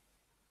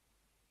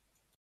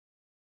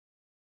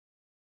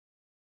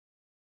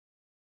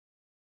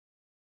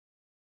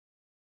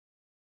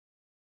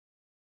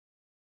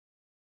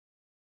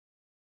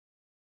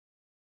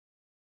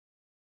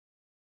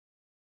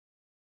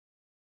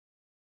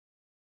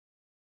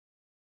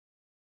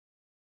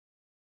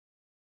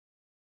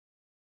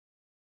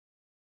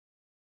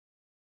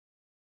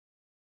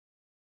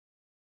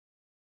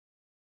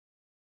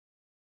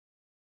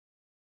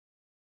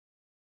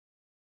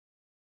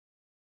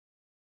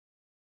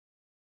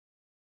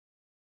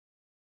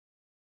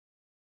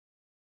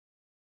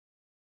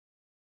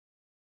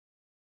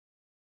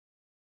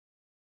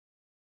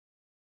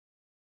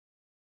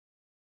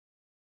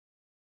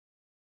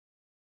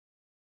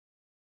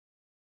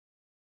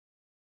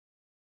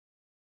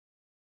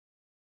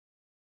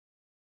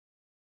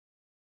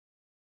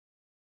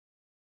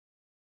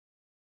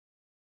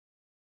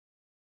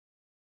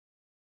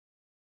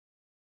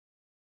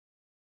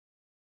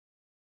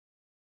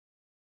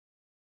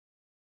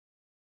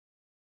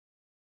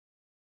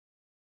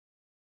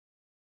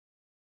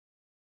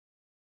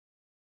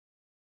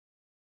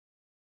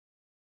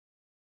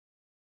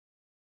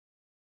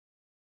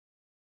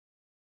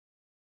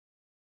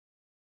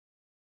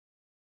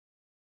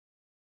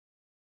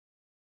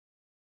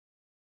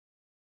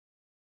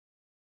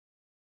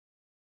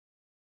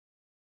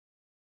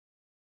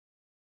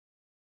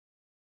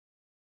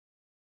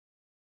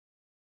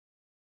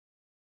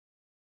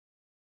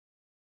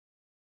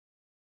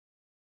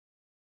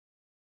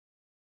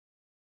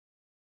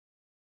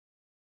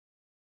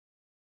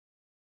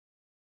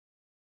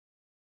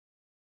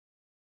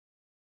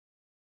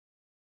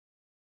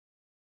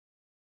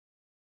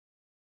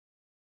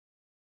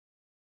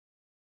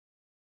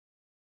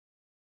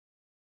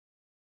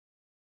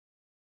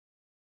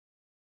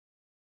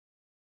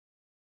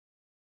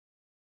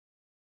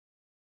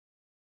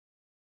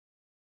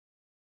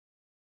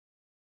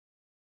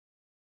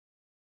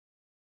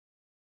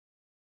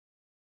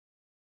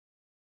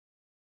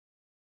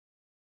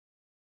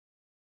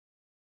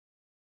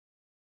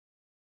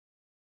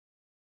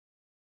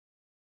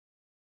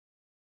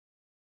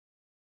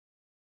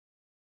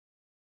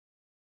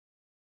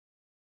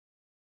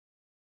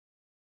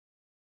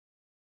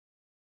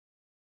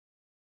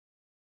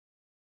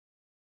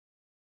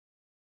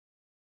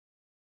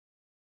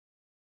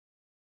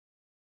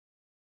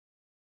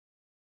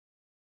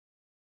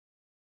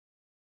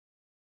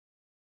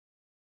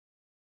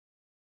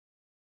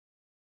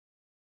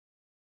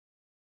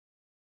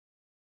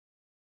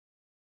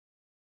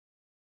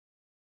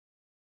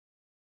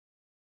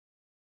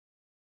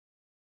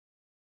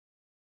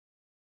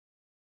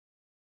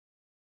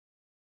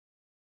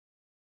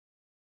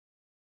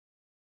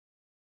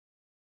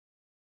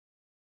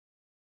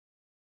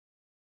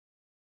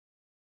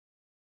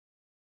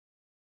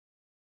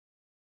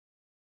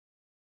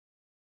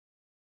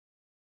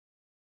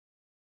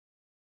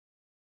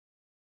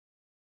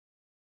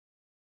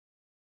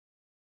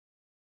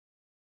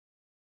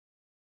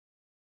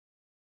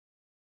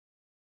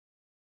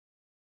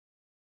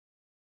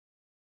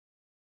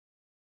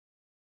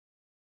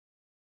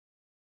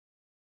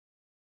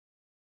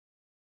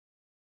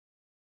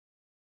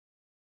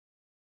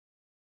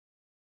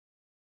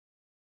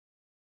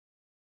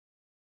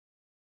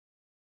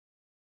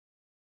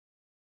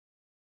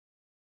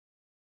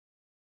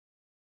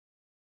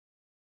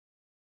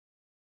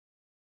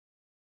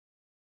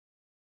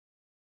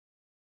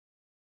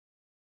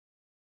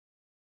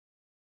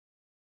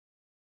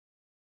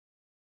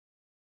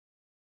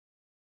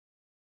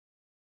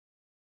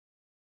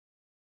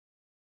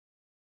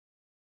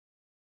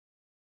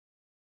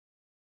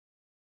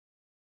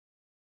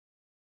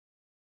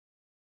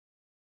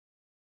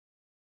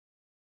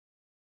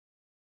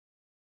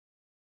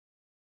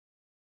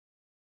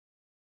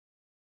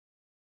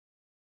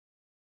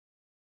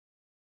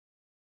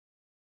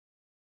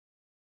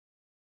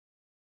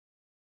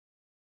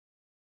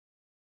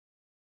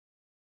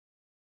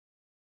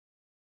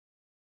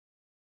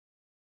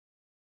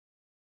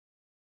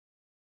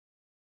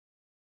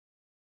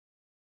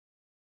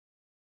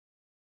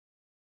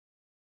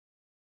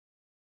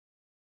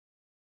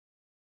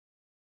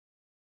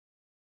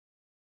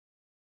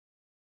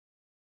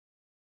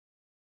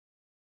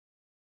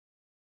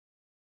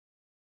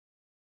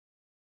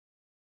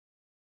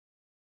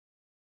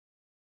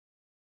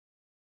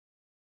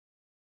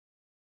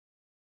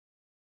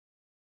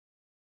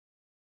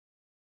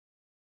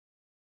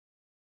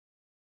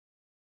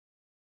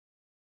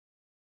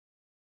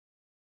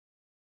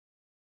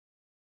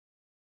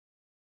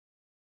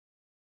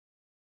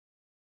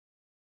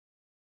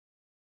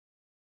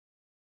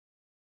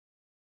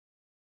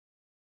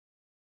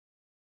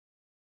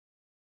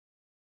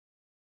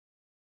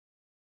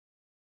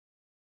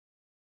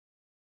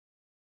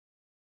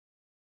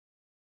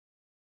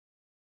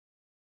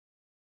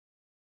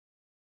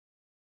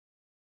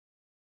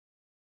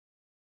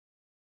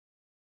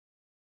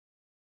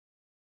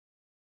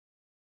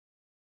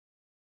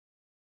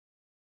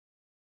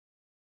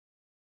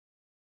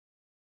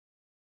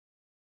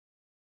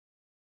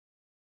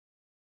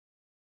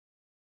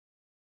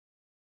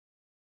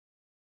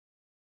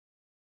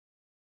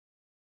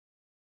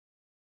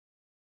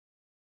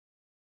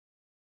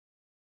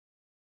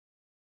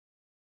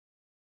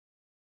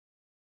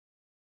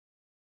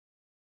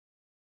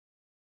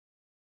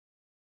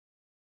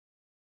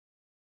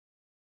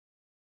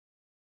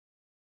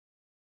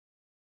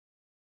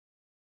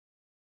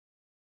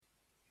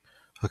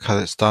 Okay,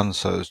 that's done.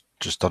 So it's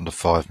just under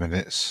 5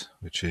 minutes,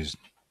 which is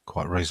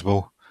quite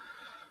reasonable.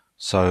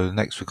 So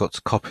next we've got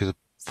to copy the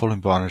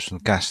following binaries from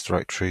the gas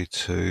directory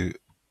to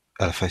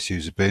LFS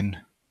user bin.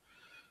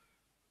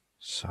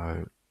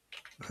 So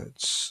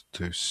let's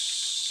do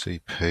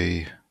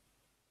CP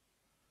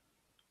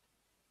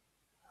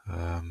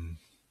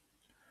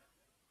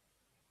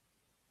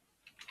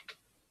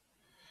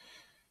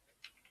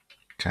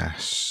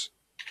gas /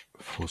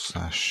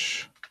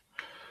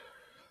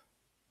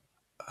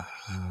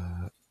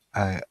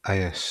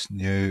 AS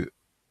new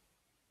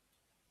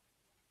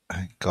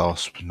and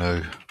gasp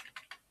new.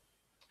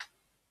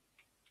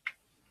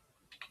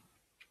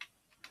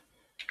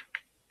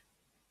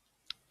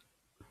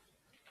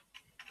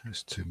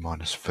 Let's do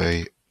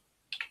 -v.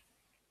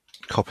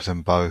 Copy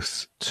them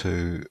both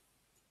to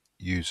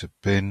user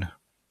bin.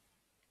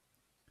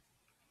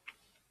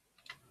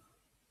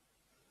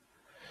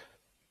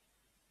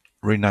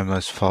 Rename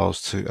those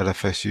files to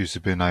LFS user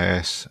bin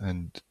AS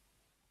and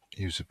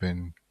user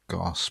bin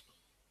gasp.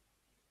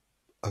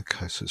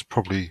 Okay, so it's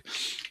probably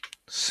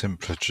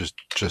simpler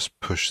just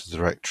push the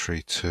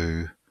directory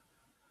to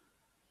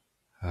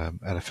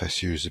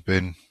LFS user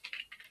bin.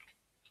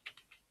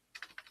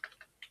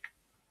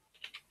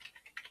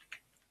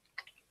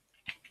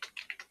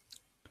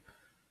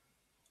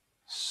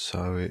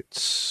 So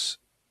it's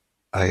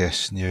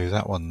AS new,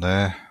 that one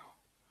there.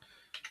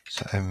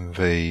 So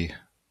MV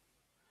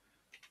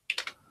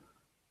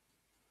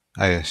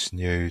AS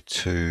new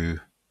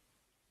to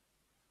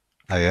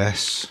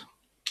AS,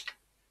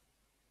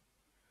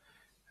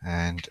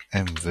 and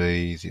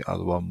MV, the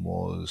other one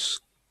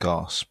was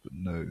gasp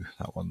new,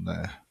 that one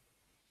there,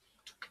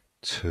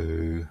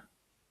 to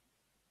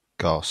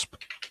gasp.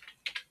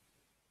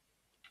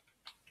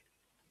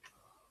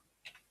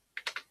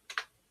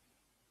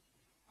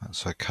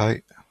 That's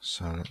okay.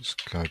 So let's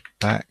go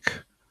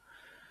back.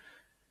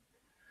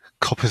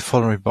 Copy the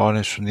following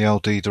binaries from the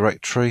LD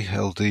directory,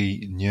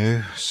 LD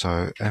new.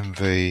 So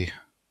MV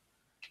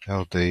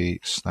LD/LD-new,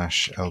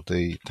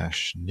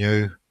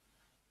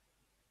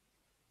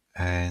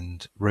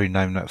 and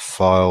rename that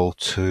file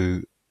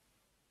to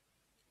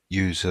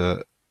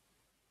user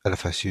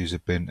LFS user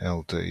bin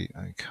LD.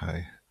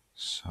 Okay,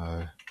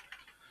 so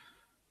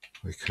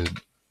we can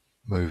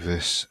move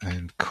this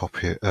and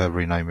copy it,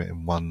 rename it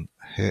in one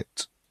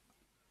hit,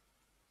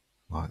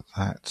 like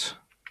that.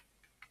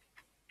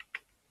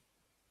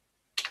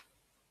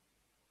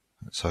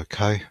 That's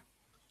okay.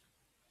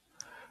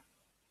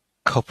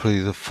 Copy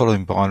the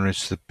following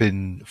binaries to the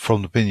bin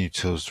from the bin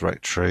utils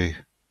directory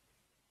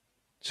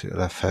to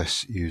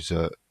LFS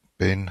user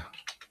bin.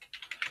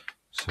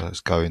 So let's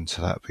go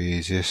into that, be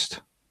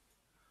easiest.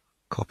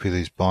 Copy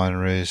these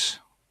binaries.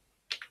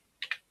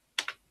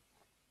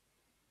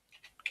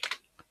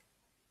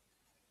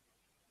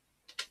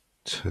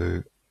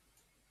 To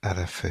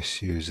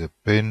LFS user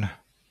bin.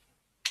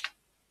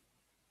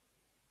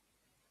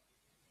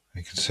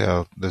 You can see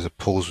how there's a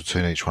pause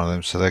between each one of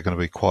them, so they're going to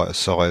be quite a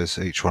size,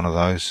 each one of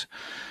those.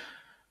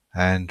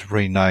 And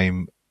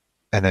rename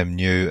nm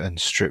new and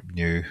strip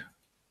new.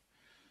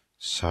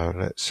 So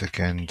let's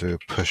again do a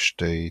push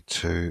D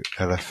to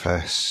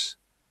LFS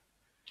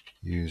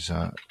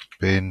user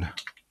bin.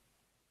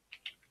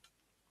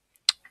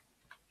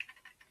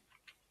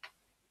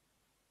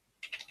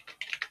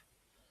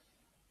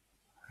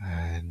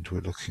 And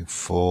we're looking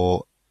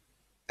for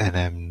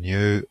nm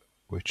new,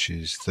 which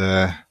is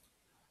there.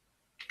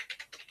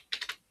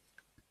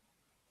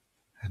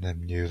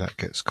 nm new, that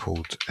gets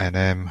called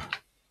nm.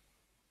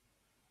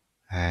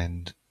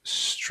 And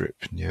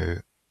strip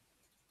new.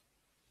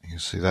 You can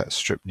see that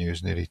strip new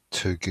is nearly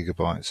 2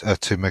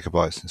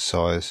 megabytes in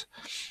size,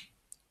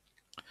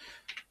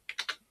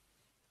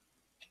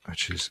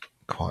 which is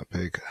quite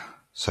big.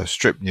 So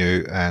strip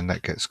new, and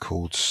that gets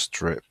called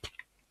strip.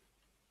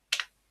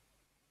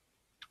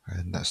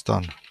 And that's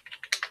done.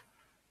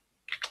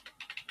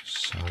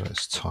 So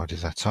let's tidy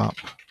that up.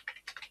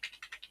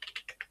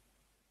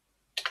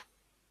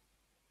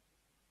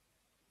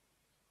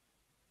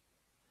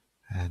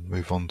 And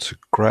move on to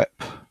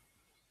grep.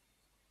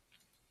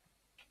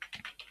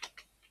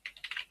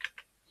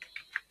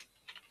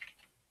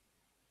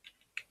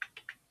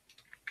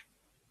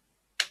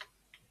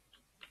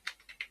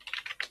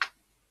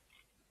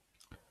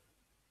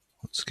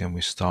 Once again,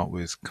 we start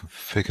with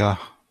configure.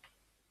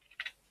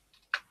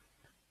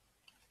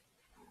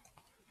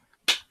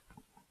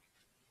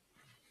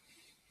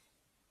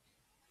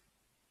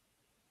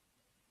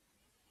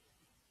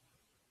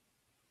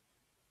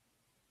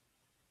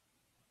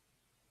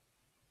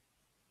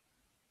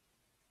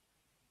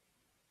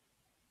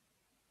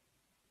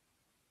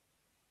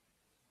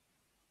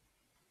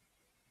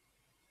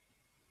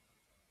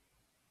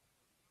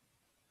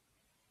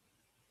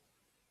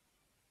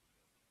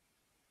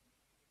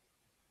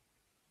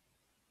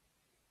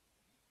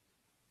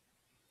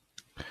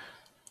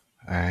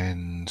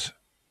 And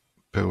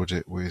build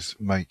it with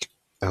make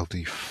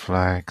LD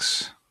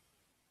flags.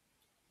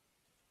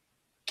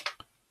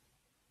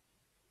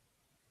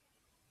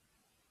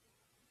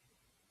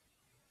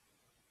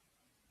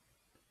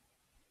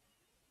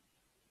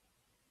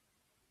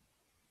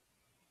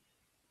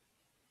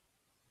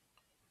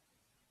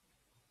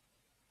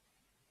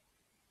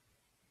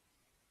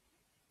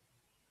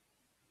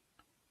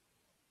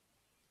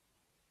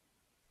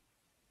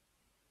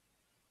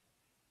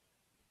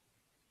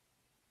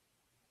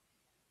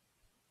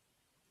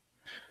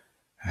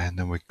 and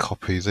then we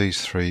copy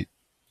these three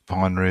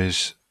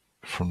binaries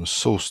from the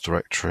source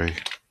directory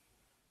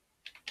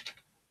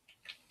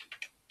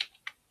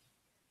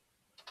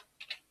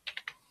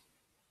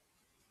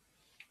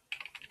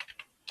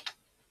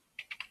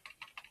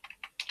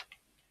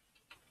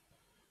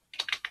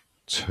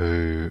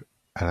to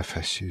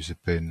LFS user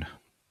bin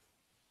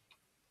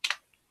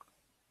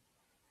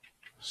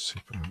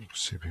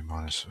cp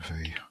minus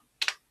v,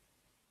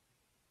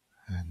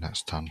 and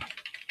that's done.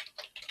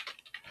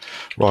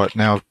 Right,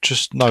 now I've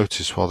just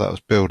noticed while that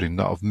was building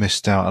that I've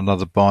missed out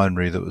another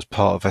binary that was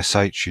part of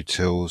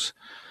shutils,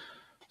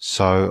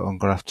 so I'm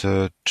going to have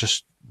to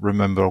just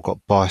remember I've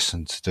got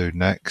Bison to do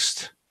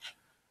next,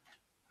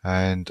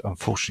 and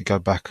unfortunately go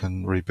back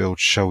and rebuild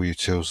shell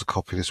utils to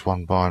copy this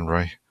one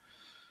binary.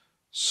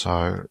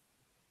 So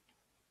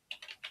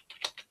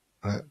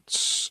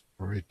let's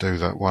redo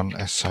that one,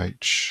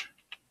 sh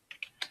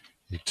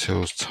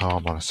utils tar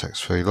minus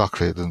xv.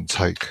 Luckily it didn't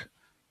take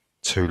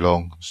too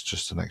long, it's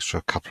just an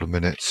extra couple of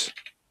minutes.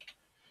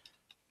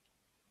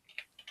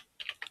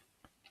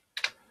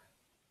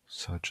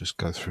 So just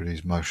go through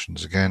these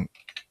motions again.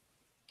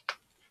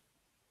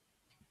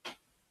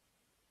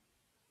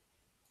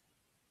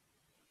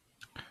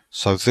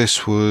 So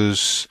this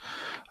was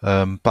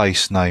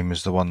base name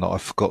is the one that I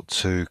forgot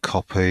to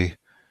copy,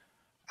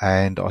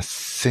 and I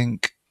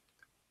think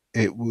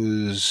it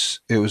was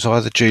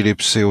either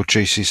glibc or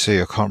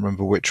GCC. I can't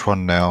remember which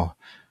one now,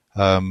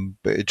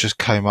 but it just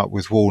came up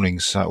with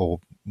warnings, or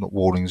not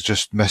warnings,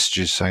 just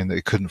messages saying that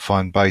it couldn't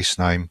find base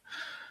name,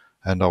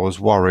 and I was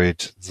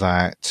worried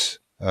that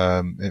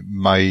it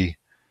may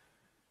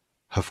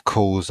have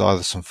caused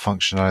either some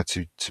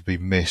functionality to be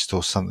missed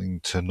or something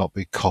to not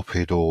be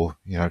copied, or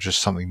just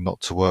something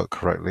not to work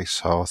correctly.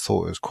 So I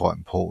thought it was quite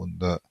important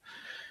that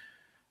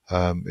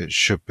it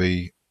should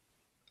be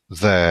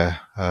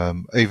there,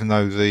 even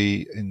though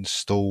the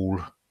install,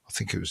 I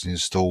think it was the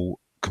install,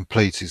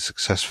 completed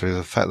successfully.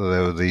 The fact that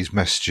there were these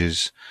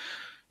messages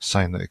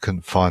saying that it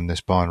couldn't find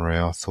this binary,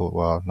 I thought,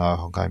 well, no,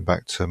 I'm going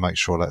back to make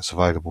sure that's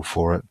available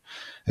for it,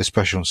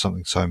 especially on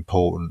something so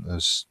important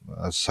as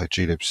say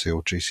glibc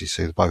or GCC.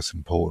 They're both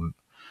important.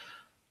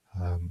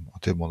 I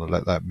didn't want to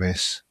let that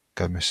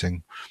go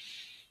missing.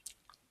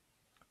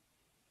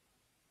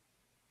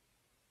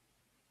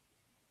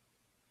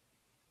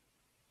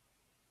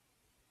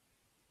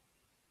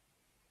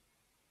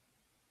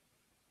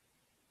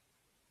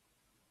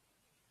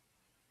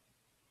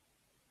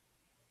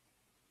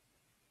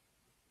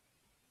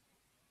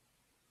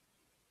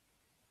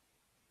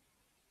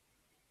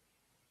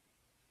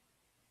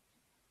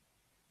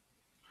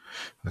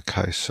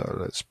 Okay, so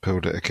let's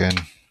build it again.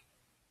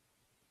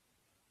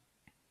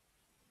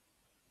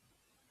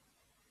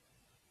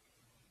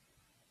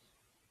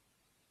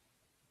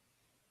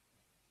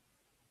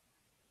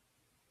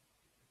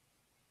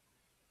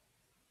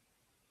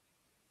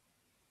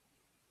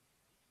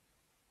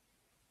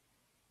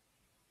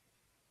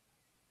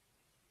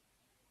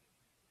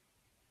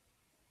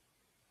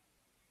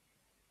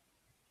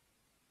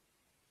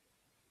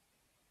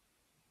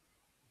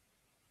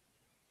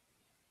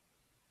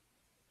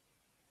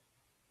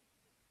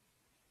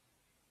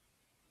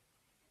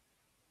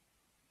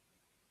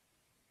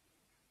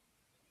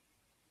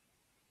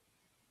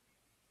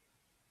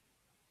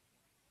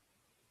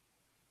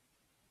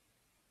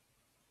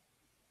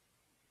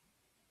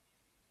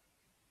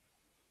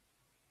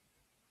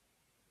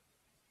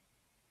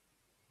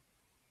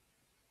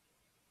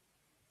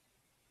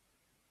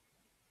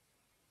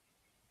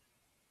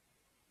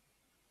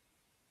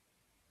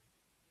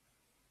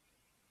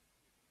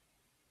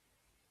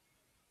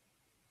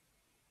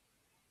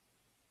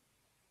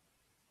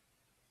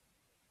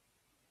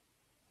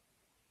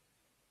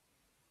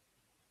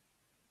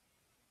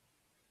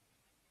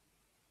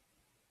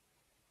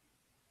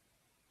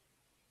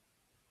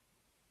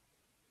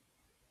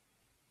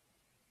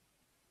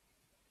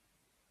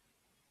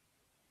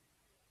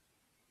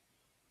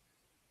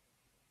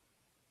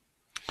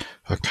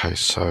 Okay,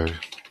 so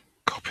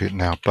copy it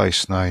now,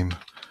 base name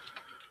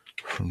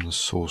from the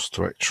source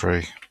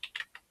directory,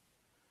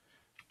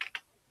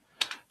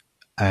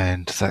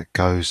 and that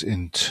goes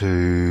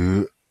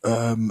into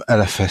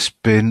LFS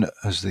bin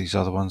as these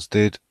other ones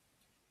did.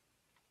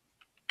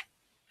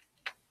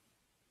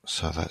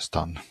 So that's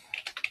done.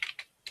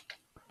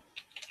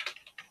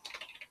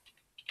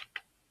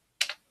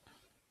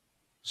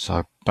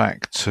 So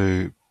back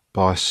to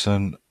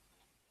Bison,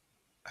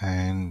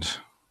 and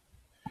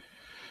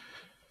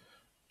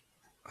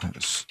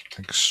let's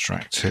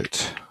extract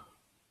it.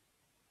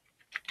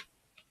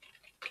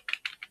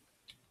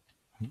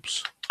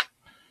 Oops.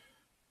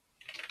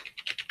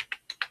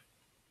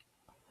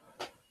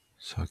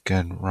 So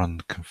again,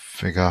 run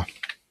configure.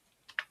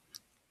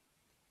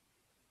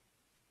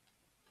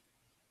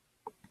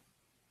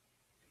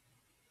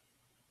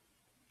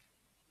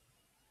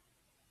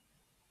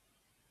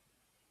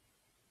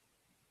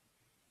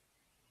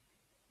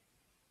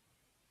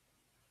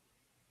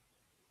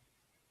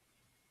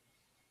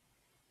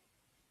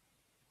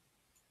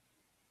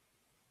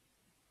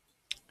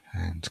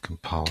 And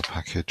compile the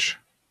package.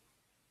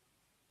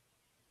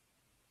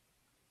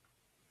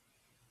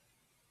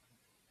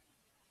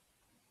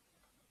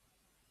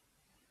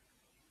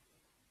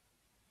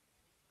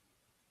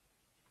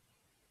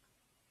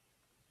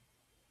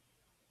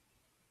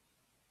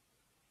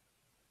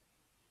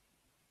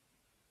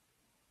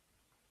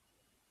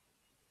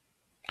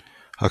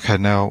 Okay,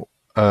 now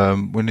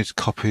we need to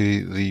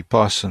copy the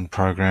Bison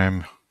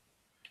program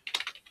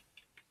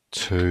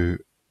to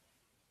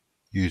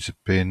user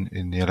bin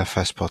in the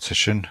LFS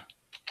partition.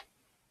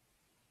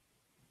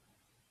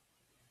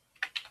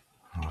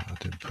 Right, I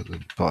didn't put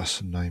the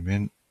Bison name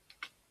in.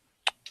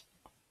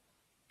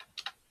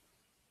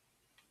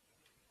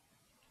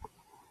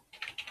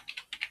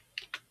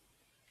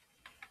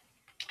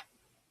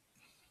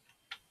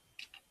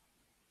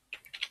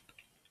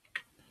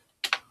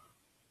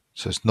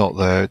 So it's not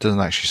there. It doesn't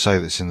actually say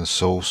that it's in the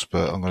source,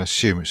 but I'm going to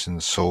assume it's in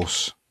the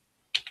source.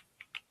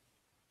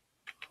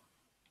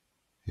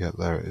 Yep,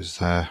 there it is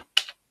there.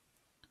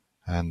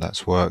 And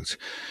that's worked.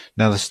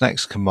 Now this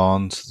next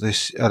command,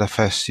 this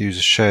LFS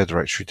user share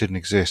directory didn't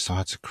exist. I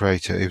had to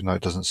create it even though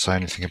it doesn't say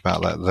anything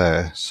about that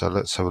there. So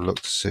let's have a look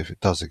to see if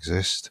it does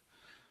exist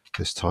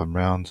this time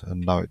round.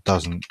 And no, it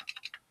doesn't.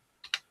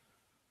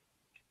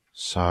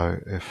 So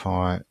if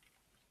I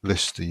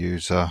list the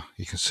user,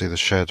 you can see the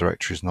share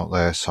directory is not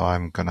there, so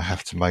I'm going to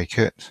have to make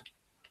it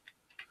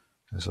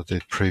as I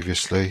did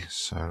previously.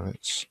 So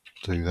let's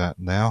do that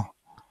now.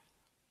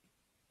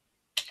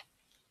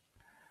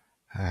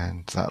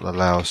 And that'll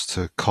allow us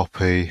to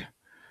copy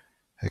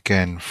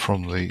again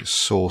from the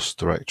source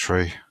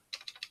directory.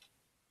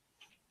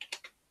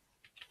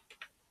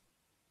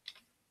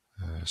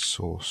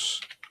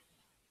 Source.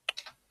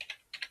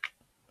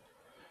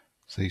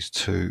 These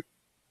two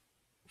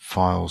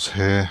files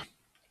here.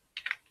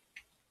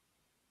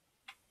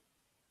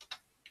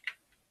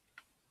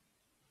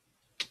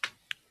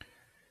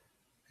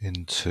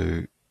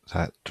 Into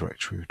that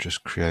directory we've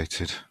just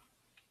created.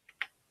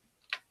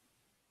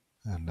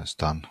 And that's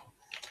done.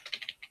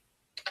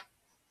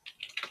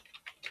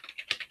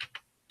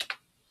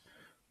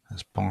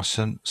 That's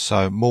Bison.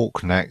 So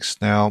Mork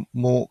next. Now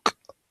Mork,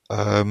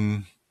 I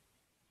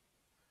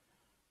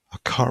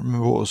can't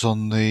remember what was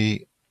on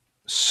the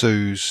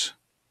SUSE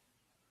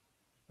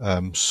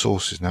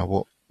sources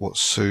now. What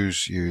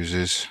SUSE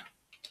uses.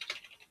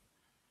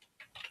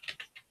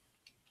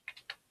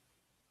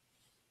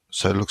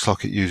 So it looks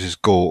like it uses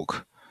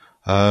Gork.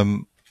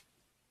 I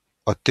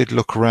did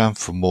look around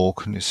for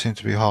Mork, and it seemed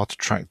to be hard to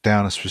track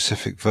down a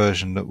specific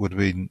version that would have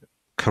been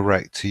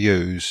correct to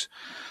use.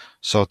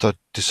 So I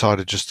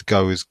decided just to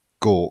go with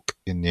Gork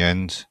in the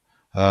end.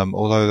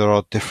 Although there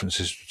are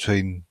differences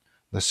between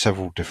there's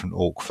several different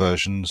Orc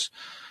versions,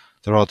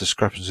 there are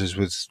discrepancies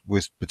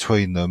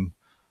between them.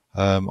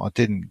 I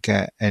didn't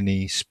get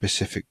any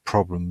specific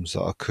problems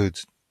that I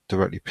could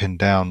directly pin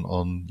down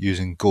on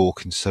using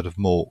Gork instead of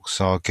Mork.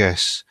 So I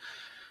guess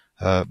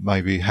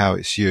maybe how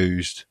it's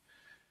used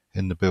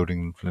in the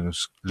building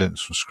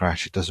Linux from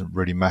scratch, it doesn't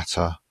really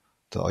matter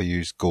that I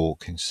used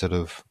Gork instead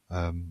of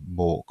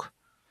Mork.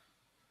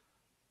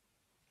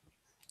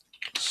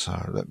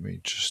 So let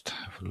me just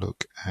have a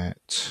look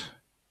at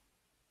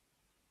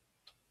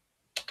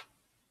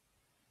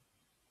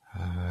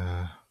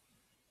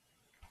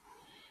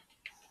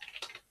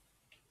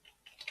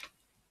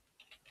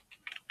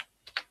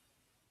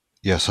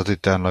yes, I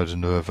did download a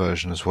newer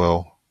version as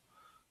well.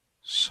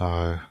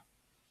 So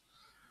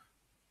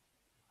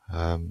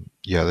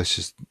yeah, this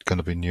is going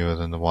to be newer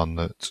than the one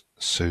that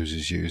SUSE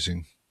is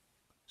using.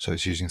 So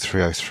it's using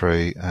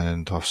 303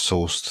 and I've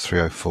sourced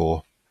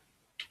 304.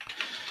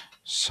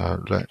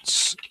 So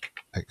let's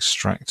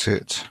extract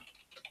it.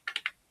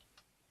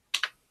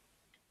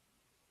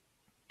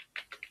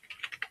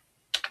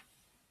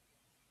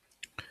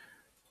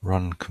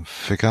 Run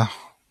configure.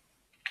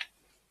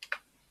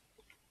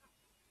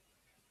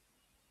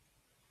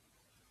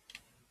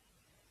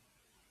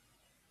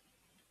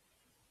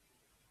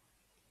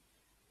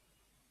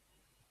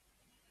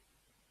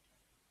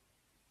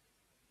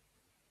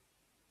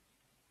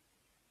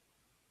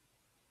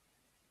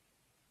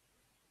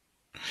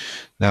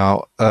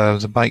 Now,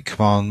 the make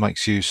command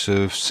makes use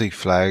of C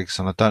flags,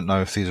 and I don't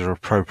know if these are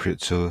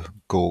appropriate to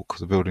Gork,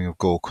 the building of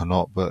Gork or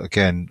not, but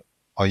again,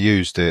 I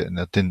used it and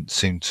it didn't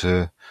seem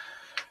to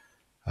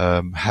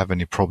have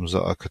any problems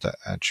that I could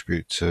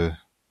attribute to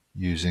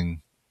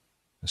using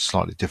a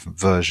slightly different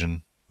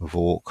version of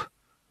Orc.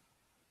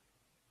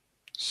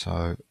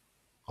 So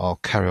I'll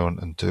carry on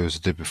and do as I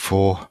did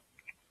before.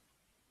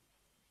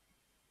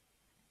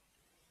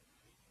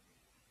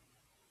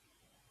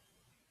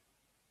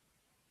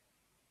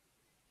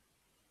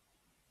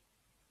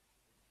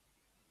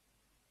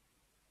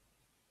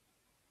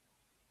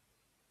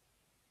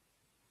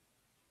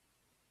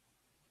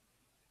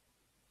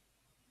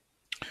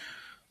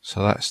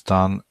 So that's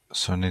done.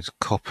 So I need to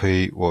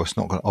copy. Well, it's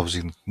not going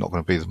obviously not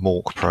going to be the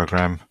Mork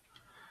program.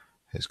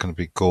 It's going to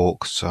be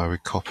Gork. So we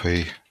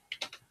copy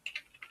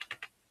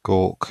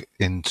Gork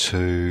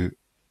into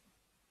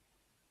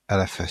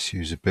LFS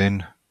user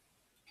bin.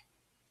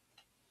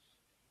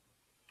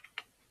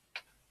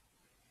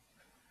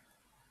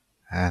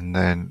 And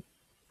then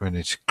we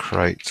need to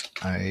create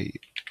a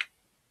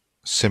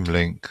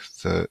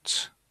symlink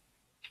that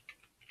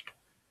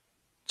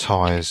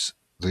ties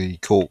the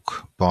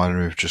Gork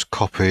binary we've just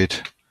copied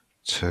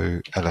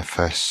to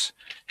LFS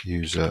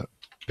user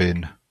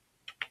bin.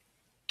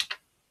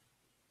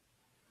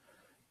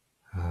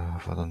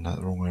 Have I done that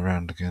the wrong way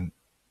around again?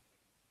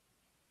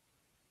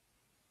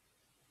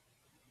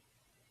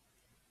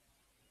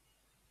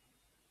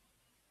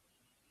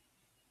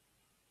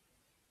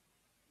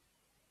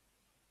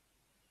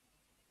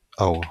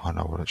 Oh, I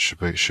know what it should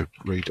be. It should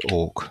read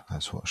awk.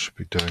 That's what I should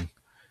be doing.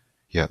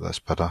 Yeah, that's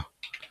better.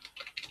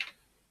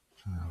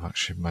 I've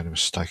actually made a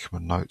mistake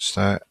in my notes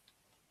there.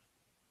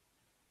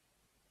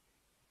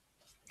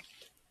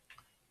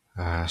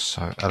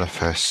 So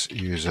LFS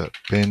user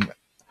bin.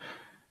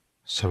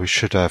 So we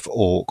should have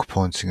awk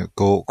pointing at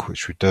gawk,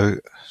 which we do.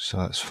 So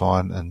that's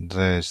fine. And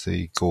there's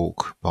the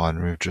gawk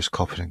binary we've just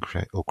copied and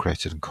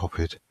created and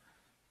copied.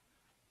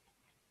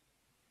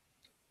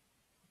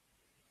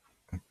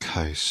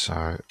 Okay,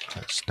 so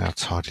let's now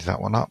tidy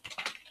that one up.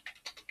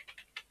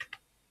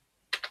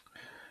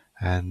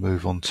 And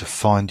move on to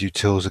find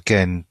utils.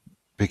 Again,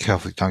 be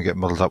careful you don't get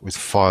muddled up with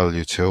file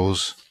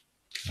utils.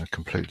 A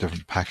completely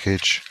different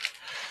package.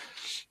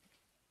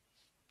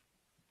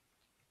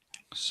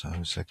 So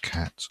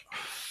zcat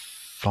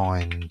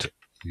find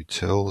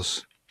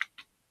utils.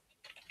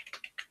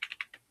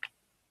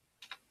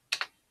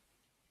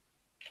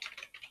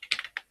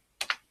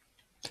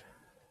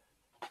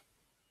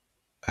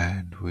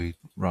 And we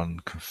run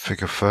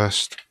configure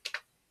first.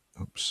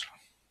 Oops.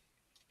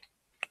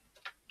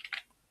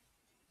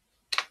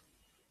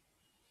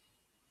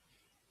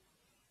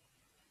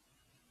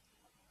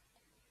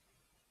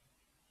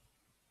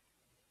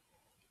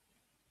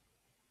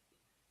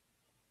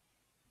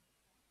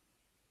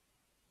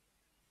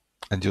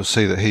 And you'll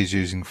see that he's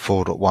using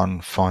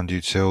 4.1 find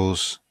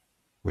utils,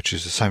 which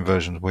is the same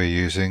version we're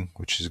using,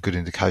 which is a good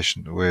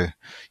indication that we're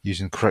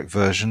using the correct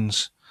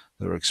versions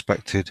that are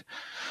expected.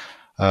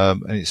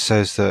 And it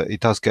says that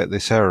it does get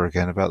this error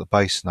again about the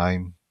base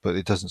name, but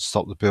it doesn't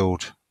stop the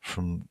build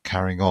from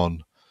carrying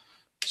on.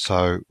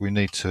 So we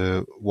need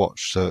to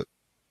watch that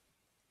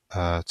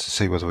to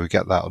see whether we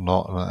get that or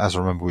not. And as I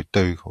remember, we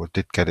do, or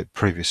did get it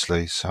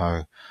previously.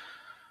 So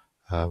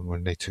we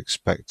need to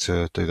expect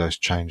to do those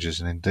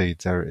changes. And indeed,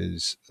 there it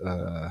is.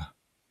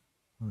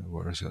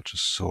 Where is it? I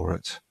just saw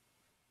it.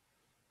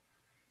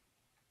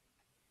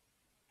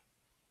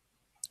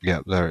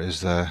 Yep, there it is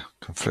there.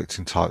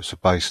 Conflicting types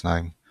of base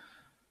name.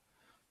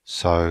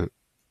 So,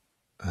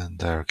 and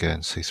there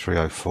again,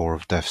 C304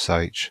 of defs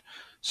H.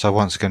 So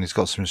once again, he's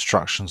got some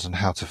instructions on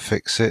how to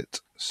fix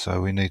it.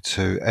 So we need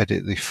to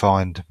edit the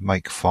find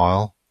make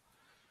file.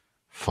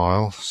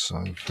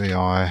 So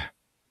vi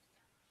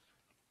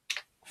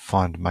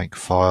find make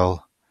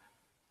file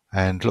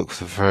and look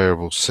for the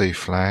variable C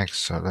flag.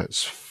 So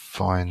let's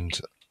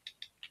find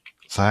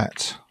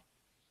that.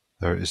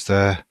 There it is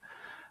there.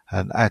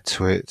 And add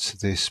to it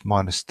this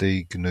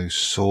 -d GNU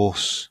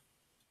source.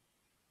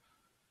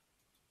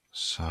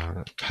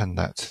 So append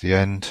that to the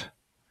end.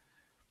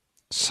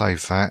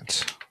 Save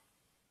that.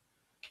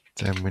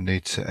 Then we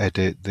need to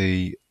edit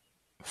the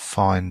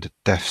find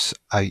defs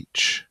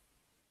H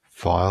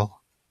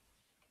file.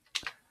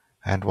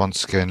 And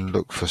once again,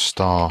 look for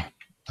star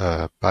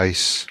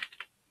base.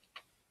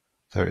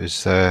 There it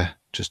is there.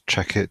 Just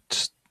check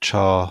it.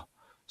 Char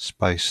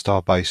space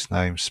star base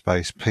name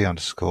space p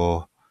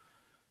underscore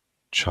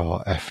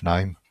char f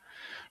name.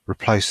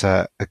 Replace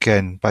that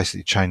again,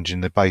 basically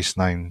changing the base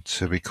name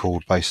to be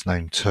called base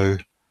name 2.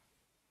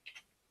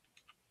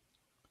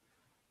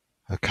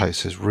 Okay, it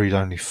says read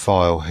only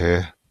file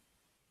here.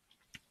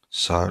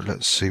 So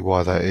let's see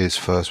why that is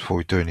first before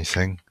we do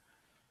anything.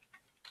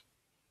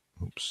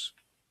 Oops.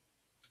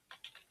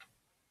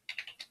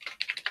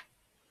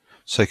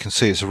 So you can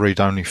see it's a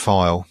read-only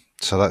file.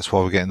 So that's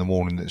why we're getting the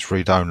warning that it's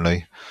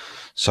read-only.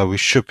 So we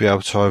should be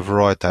able to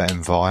override that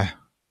envi.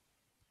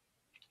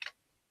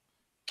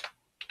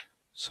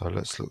 So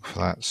let's look for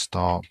that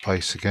start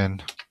base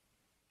again.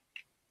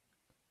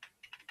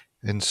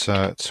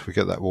 Insert, we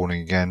get that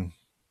warning again.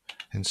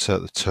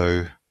 Insert the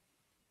 2.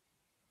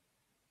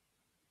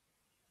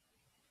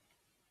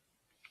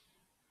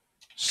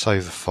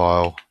 Save the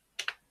file.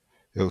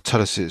 It will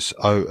tell us it's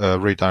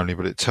read-only,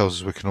 but it tells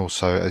us we can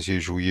also, as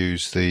usual,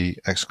 use the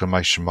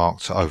exclamation mark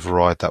to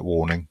override that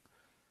warning.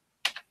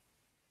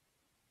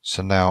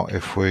 So now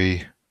if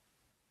we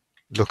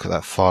look at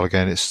that file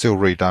again, it's still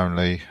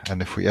read-only,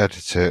 and if we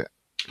edit it,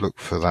 look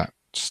for that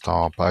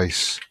star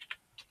base,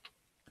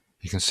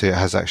 you can see it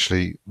has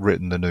actually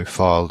written the new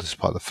file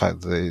despite the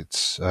fact that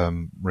it's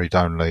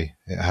read-only.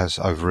 It has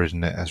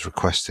overridden it as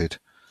requested,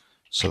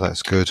 so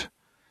that's good.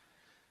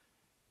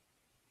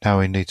 Now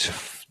we need to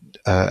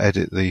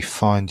edit the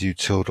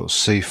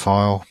findutil.c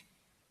file,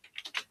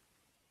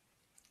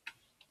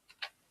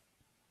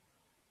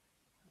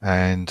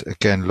 and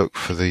again look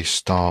for the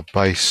star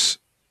base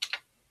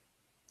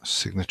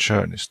signature,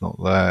 and it's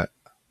not there.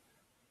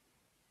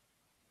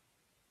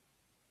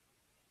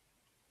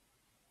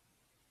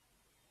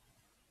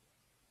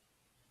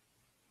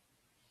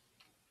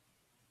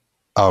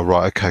 Oh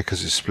right, okay,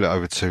 because it's split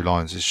over 2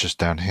 lines. It's just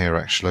down here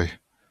actually.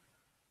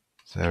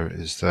 There it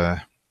is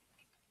there.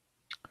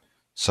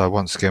 So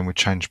once again we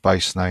change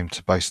base name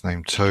to base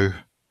name 2.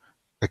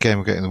 Again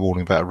we're getting the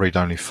warning about a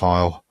read-only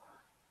file.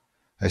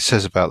 It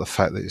says about the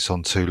fact that it's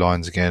on 2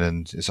 lines again,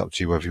 and it's up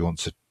to you whether you want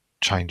to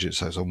change it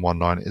so it's on 1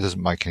 line. It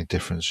doesn't make any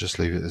difference, just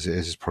leave it as it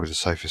is. It's probably the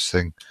safest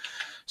thing.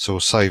 So we'll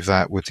save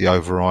that with the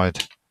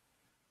override,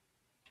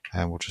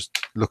 and we'll just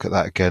look at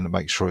that again and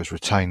make sure it's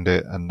retained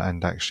it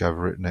and actually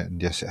overwritten it,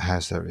 and yes it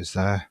has, there it is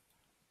there.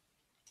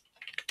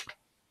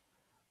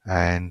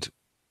 And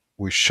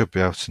we should be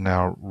able to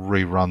now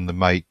rerun the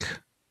make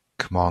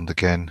command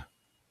again,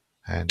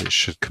 and it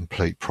should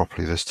complete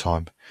properly this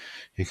time.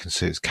 You can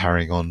see it's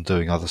carrying on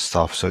doing other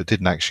stuff, so it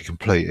didn't actually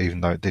complete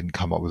even though it didn't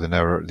come up with an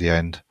error at the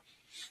end.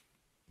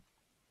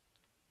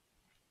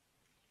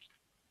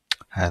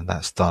 And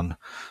that's done.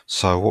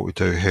 So what we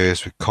do here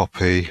is we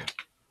copy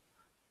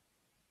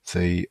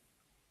the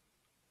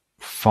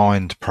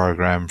find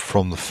program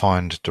from the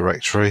find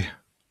directory.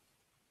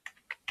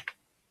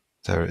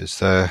 There it is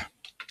there,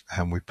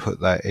 and we put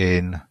that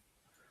in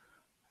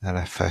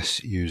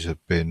LFS user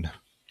bin,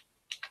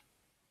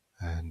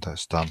 and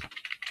that's done.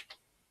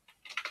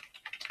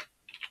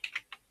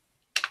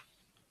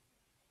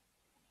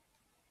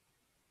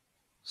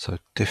 So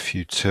diff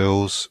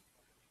utils,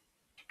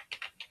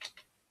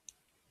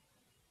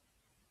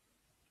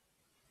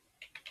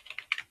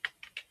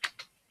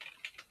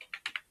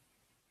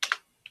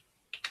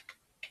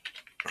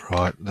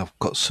 right, I've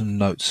got some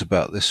notes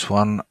about this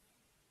one.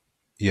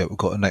 Yeah, we've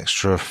got an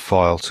extra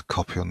file to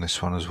copy on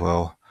this one as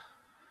well.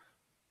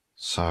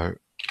 So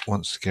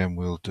once again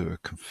we'll do a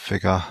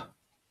configure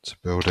to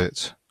build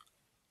it.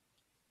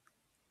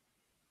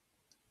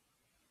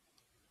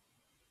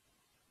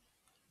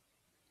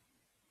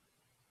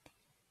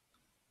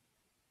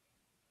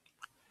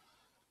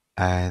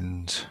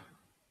 And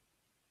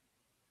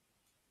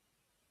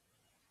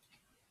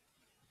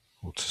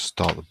or to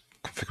start the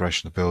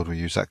configuration of the build, we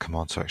use that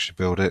command to actually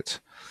build it.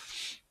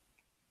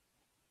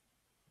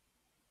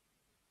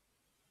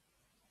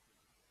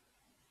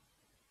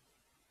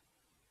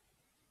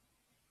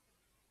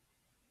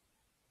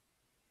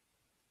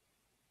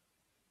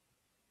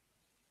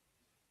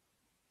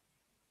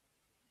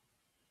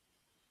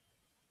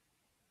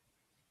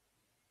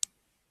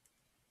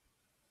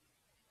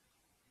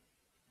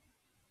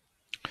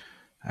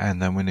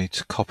 And then we need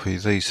to copy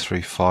these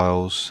 3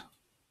 files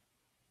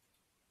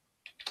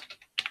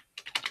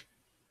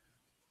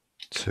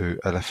to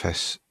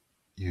LFS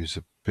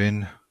user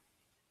bin.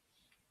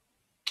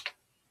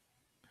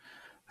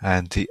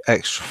 And the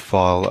extra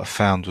file that I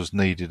found was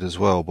needed as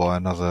well by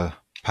another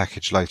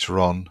package later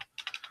on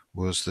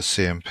was the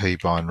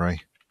CMP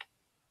binary,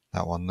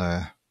 that one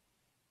there.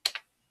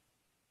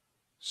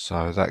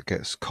 So that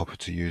gets copied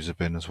to user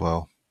bin as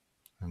well,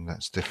 and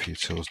that's diff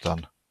utils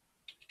done.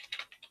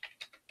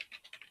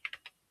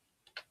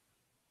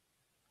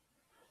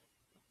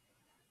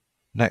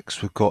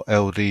 Next we've got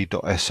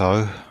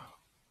ld.so,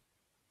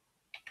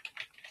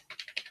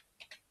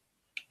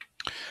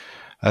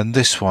 and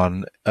this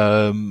one,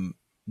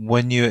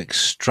 when you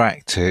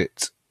extract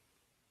it,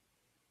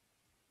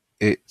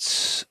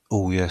 it's,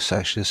 oh yes,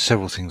 actually there's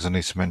several things I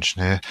need to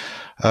mention here.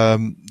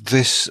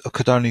 This I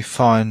could only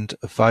find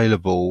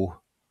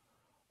available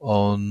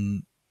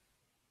on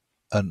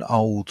an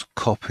old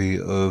copy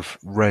of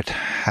Red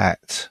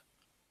Hat.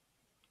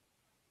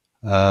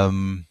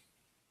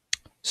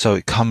 So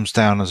it comes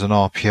down as an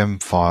RPM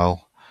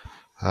file.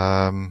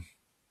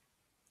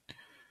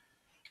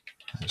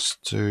 Let's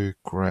do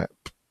grep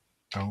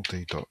ld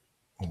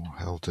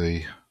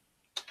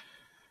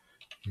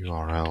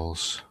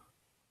urls.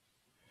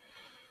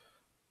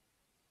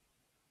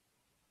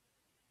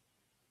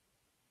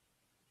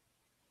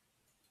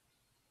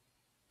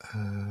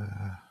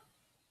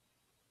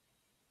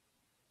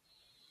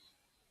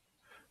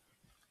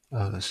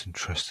 Oh, that's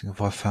interesting.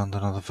 Have I found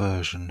another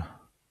version?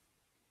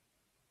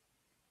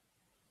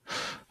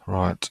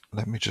 Right,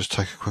 let me just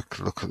take a quick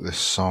look at this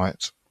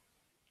site,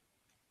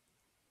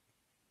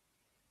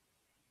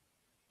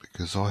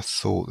 because I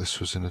thought this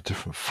was in a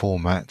different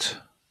format.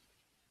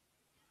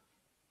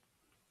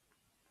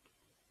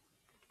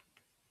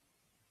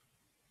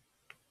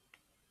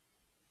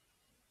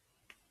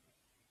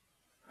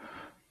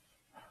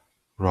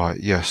 Right,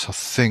 yes, I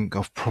think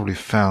I've probably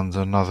found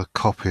another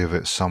copy of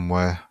it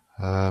somewhere.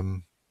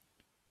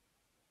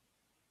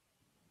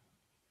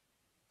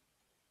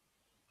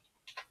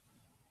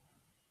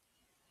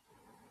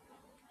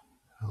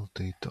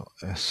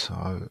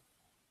 ld.so.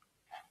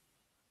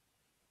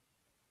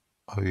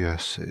 Oh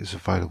yes, it is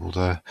available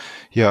there.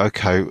 Yeah,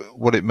 okay.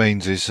 What it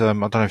means is, I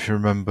don't know if you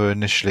remember,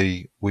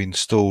 initially we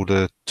installed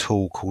a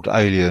tool called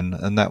Alien,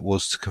 and that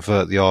was to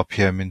convert the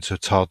RPM into a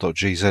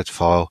tar.gz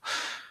file.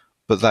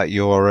 But that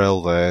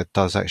URL there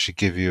does actually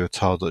give you a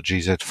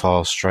tar.gz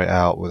file straight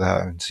out without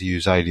having to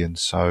use Alien.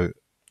 So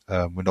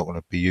we're not going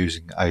to be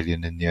using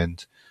Alien in the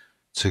end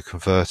to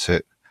convert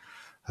it.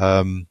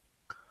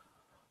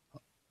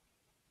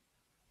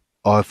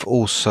 I've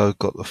also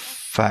got the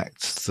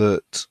fact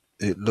that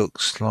it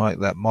looks like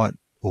that might,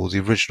 or the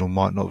original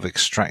might not have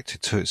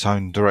extracted to its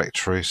own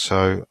directory,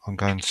 so I'm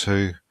going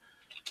to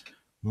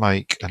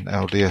make an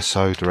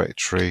LDSO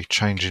directory,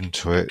 change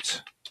into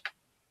it,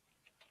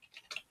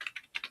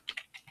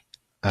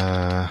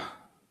 and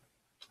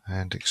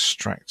and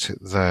extract it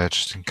there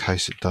just in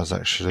case it does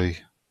actually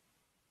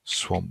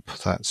swamp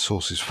that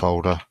sources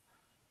folder.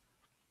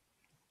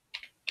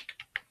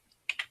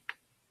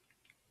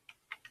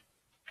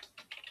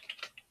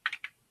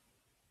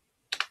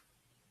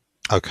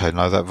 Okay,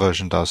 no, that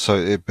version does, so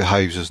it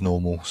behaves as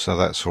normal, so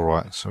that's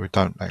alright. So we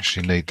don't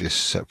actually need this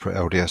separate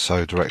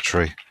LDSO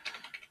directory.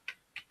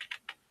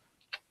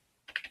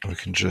 We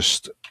can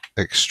just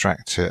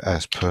extract it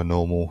as per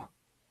normal.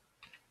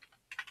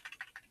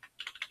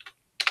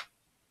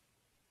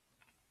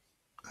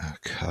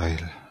 Okay,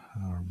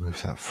 I'll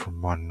remove that from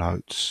my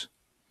notes,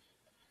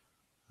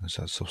 as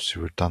that's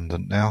obviously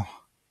redundant now.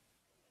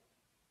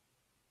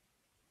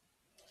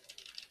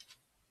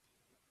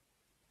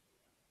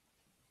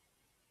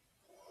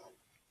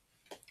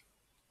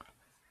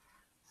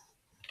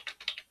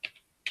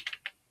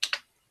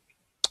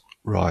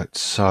 Right,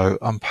 so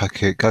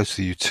unpack it, go to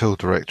the util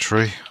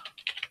directory,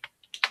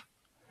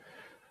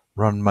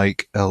 run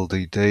make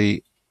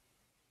LDD,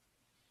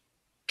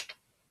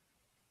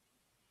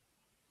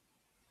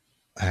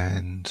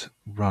 and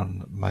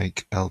run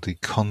make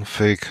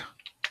ldconfig.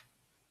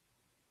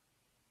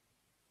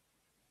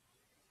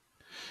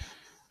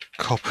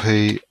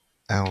 Copy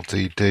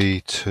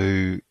LDD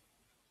to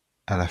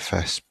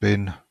LFS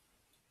bin,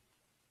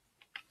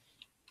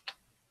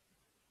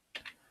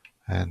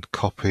 and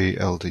copy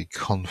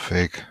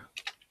ldconfig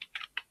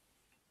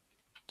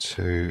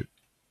to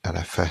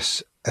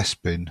LFS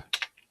sbin,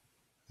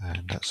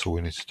 and that's all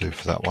we need to do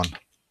for that one.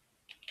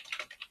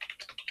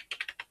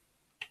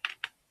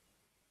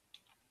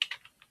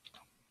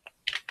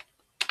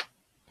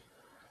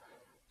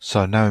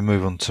 So now we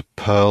move on to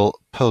Perl.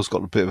 Perl's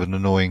got a bit of an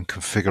annoying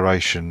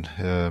configuration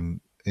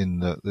in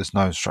that there's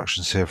no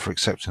instructions here for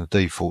accepting the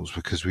defaults,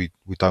 because we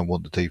don't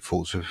want the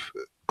defaults. We've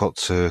got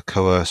to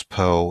coerce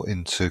Perl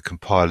into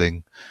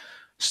compiling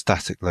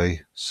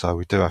statically, so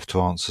we do have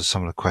to answer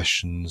some of the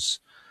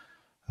questions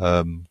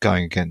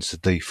going against the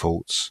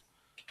defaults.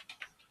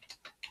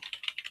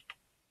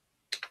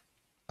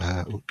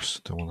 Oops,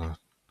 don't want to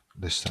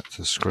list that to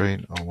the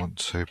screen. I want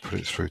to put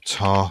it through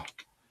tar.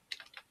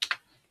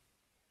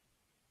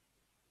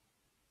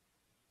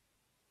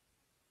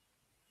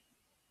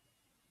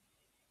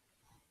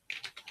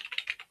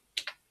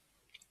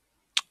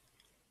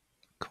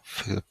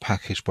 Configure the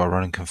package by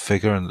running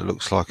configure, and it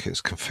looks like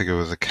it's configure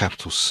with a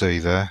capital C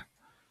there.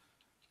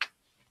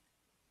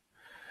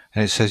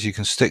 And it says you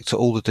can stick to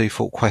all the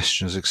default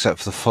questions except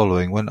for the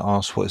following. When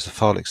asked what is the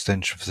file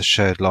extension for the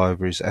shared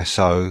libraries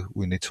SO,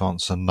 we need to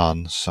answer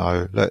none.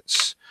 So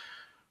let's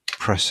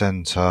press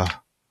enter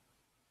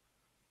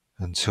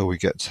until we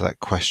get to that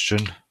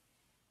question.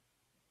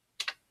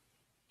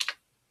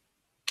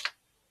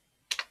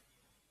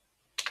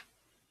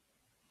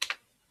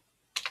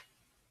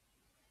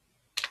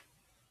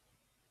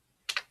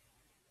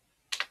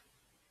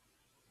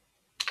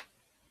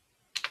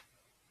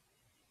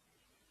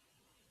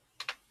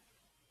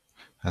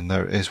 And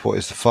there it is. What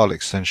is the file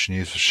extension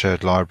used for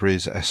shared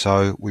libraries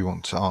SO? We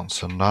want to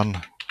answer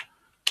none.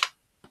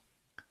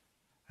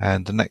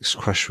 And the next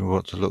question we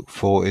want to look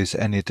for is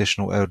any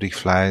additional LD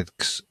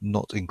flags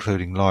not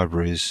including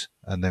libraries,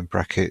 and then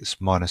brackets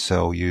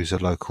 -l user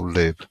local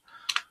lib.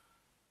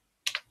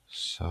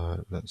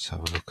 So let's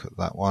have a look at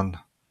that one.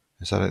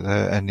 Is that it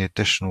there? Any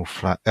additional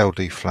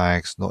LD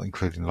flags not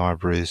including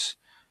libraries?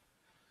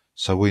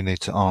 So we need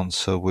to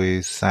answer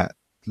with that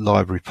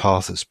library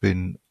path that's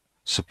been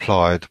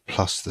supplied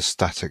plus the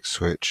static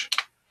switch.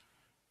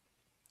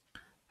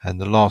 And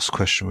the last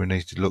question we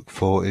need to look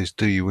for is,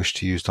 do you wish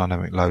to use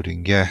dynamic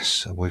loading?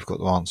 Yes, and we've got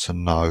to answer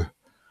no.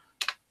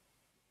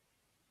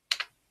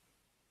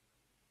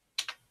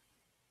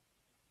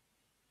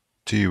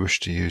 Do you wish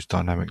to use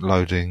dynamic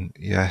loading?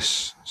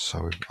 Yes,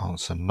 so we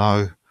answer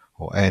no,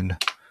 or N,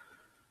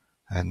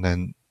 and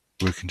then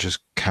we can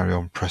just carry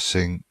on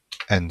pressing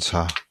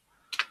enter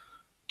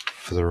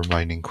for the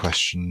remaining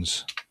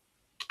questions.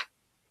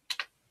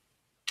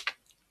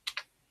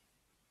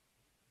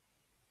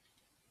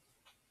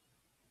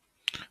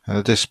 And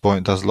at this point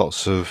it does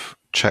lots of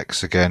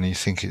checks again. You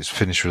think it's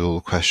finished with all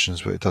the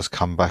questions, but it does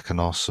come back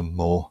and ask some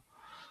more.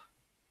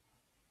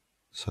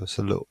 So it's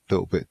a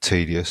little bit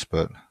tedious,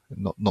 but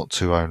not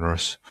too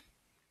onerous.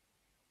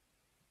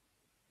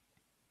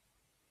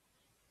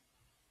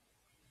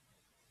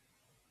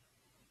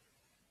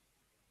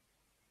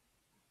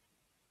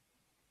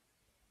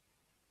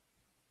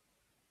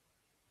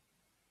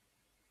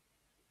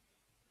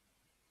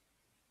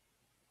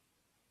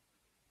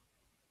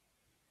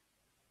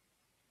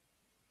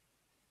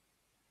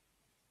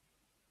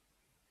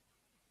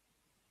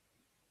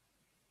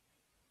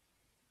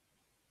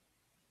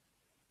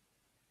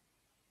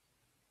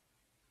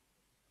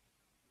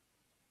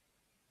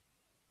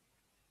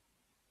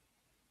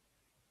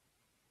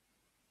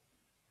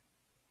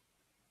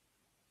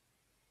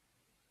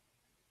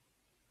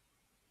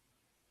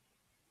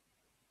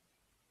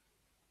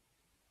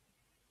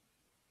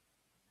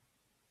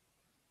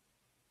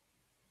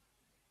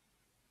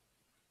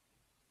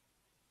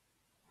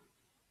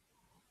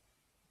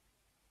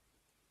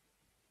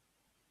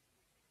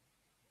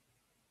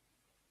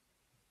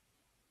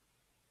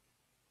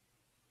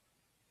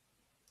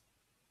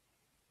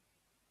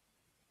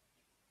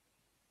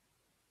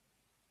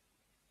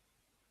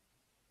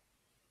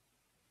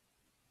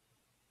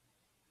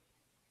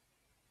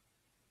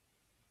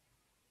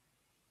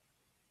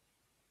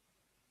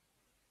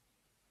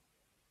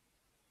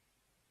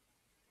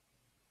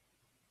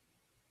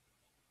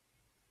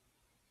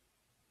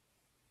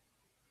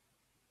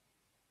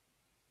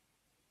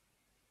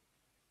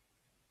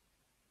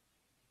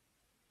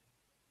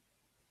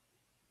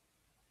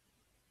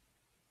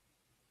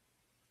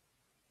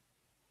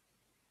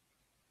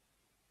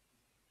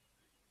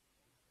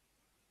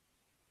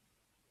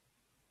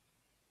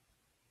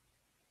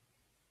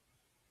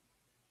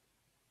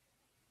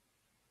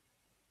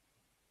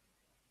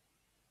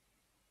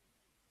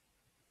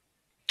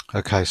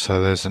 Okay,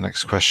 so there's the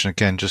next question.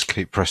 Again, just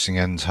keep pressing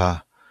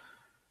enter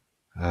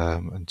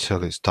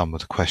until it's done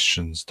with the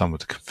questions, done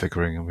with the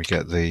configuring, and we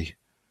get the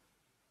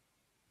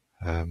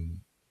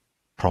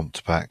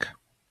prompt back.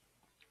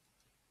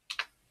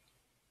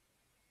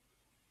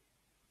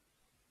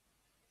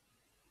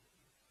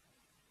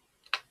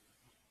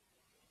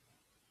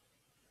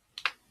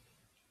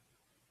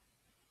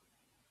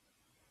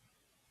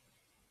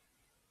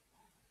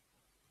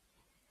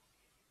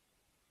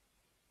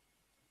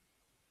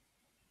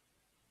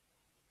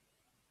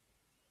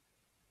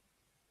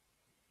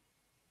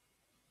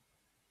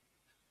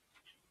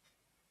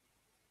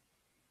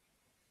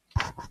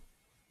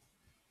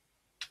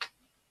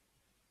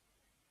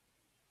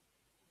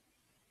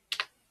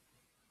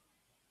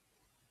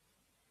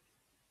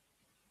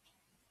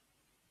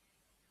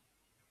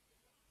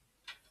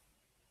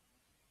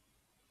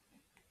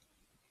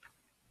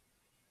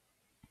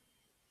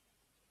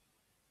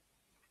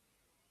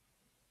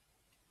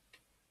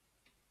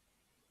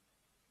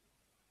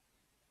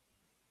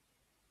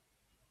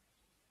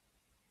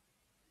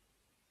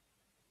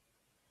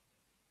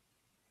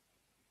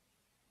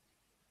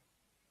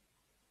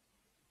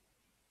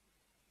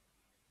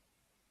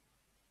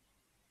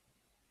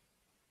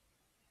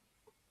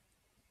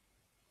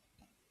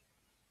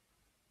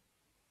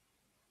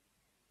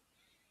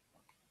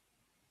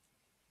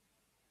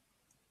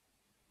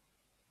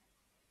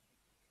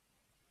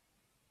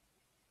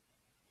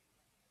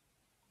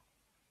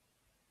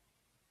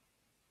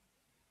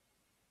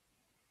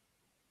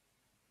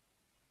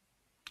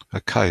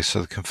 Okay,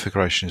 so the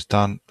configuration is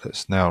done.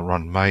 Let's now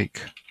run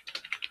make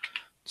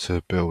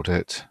to build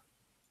it.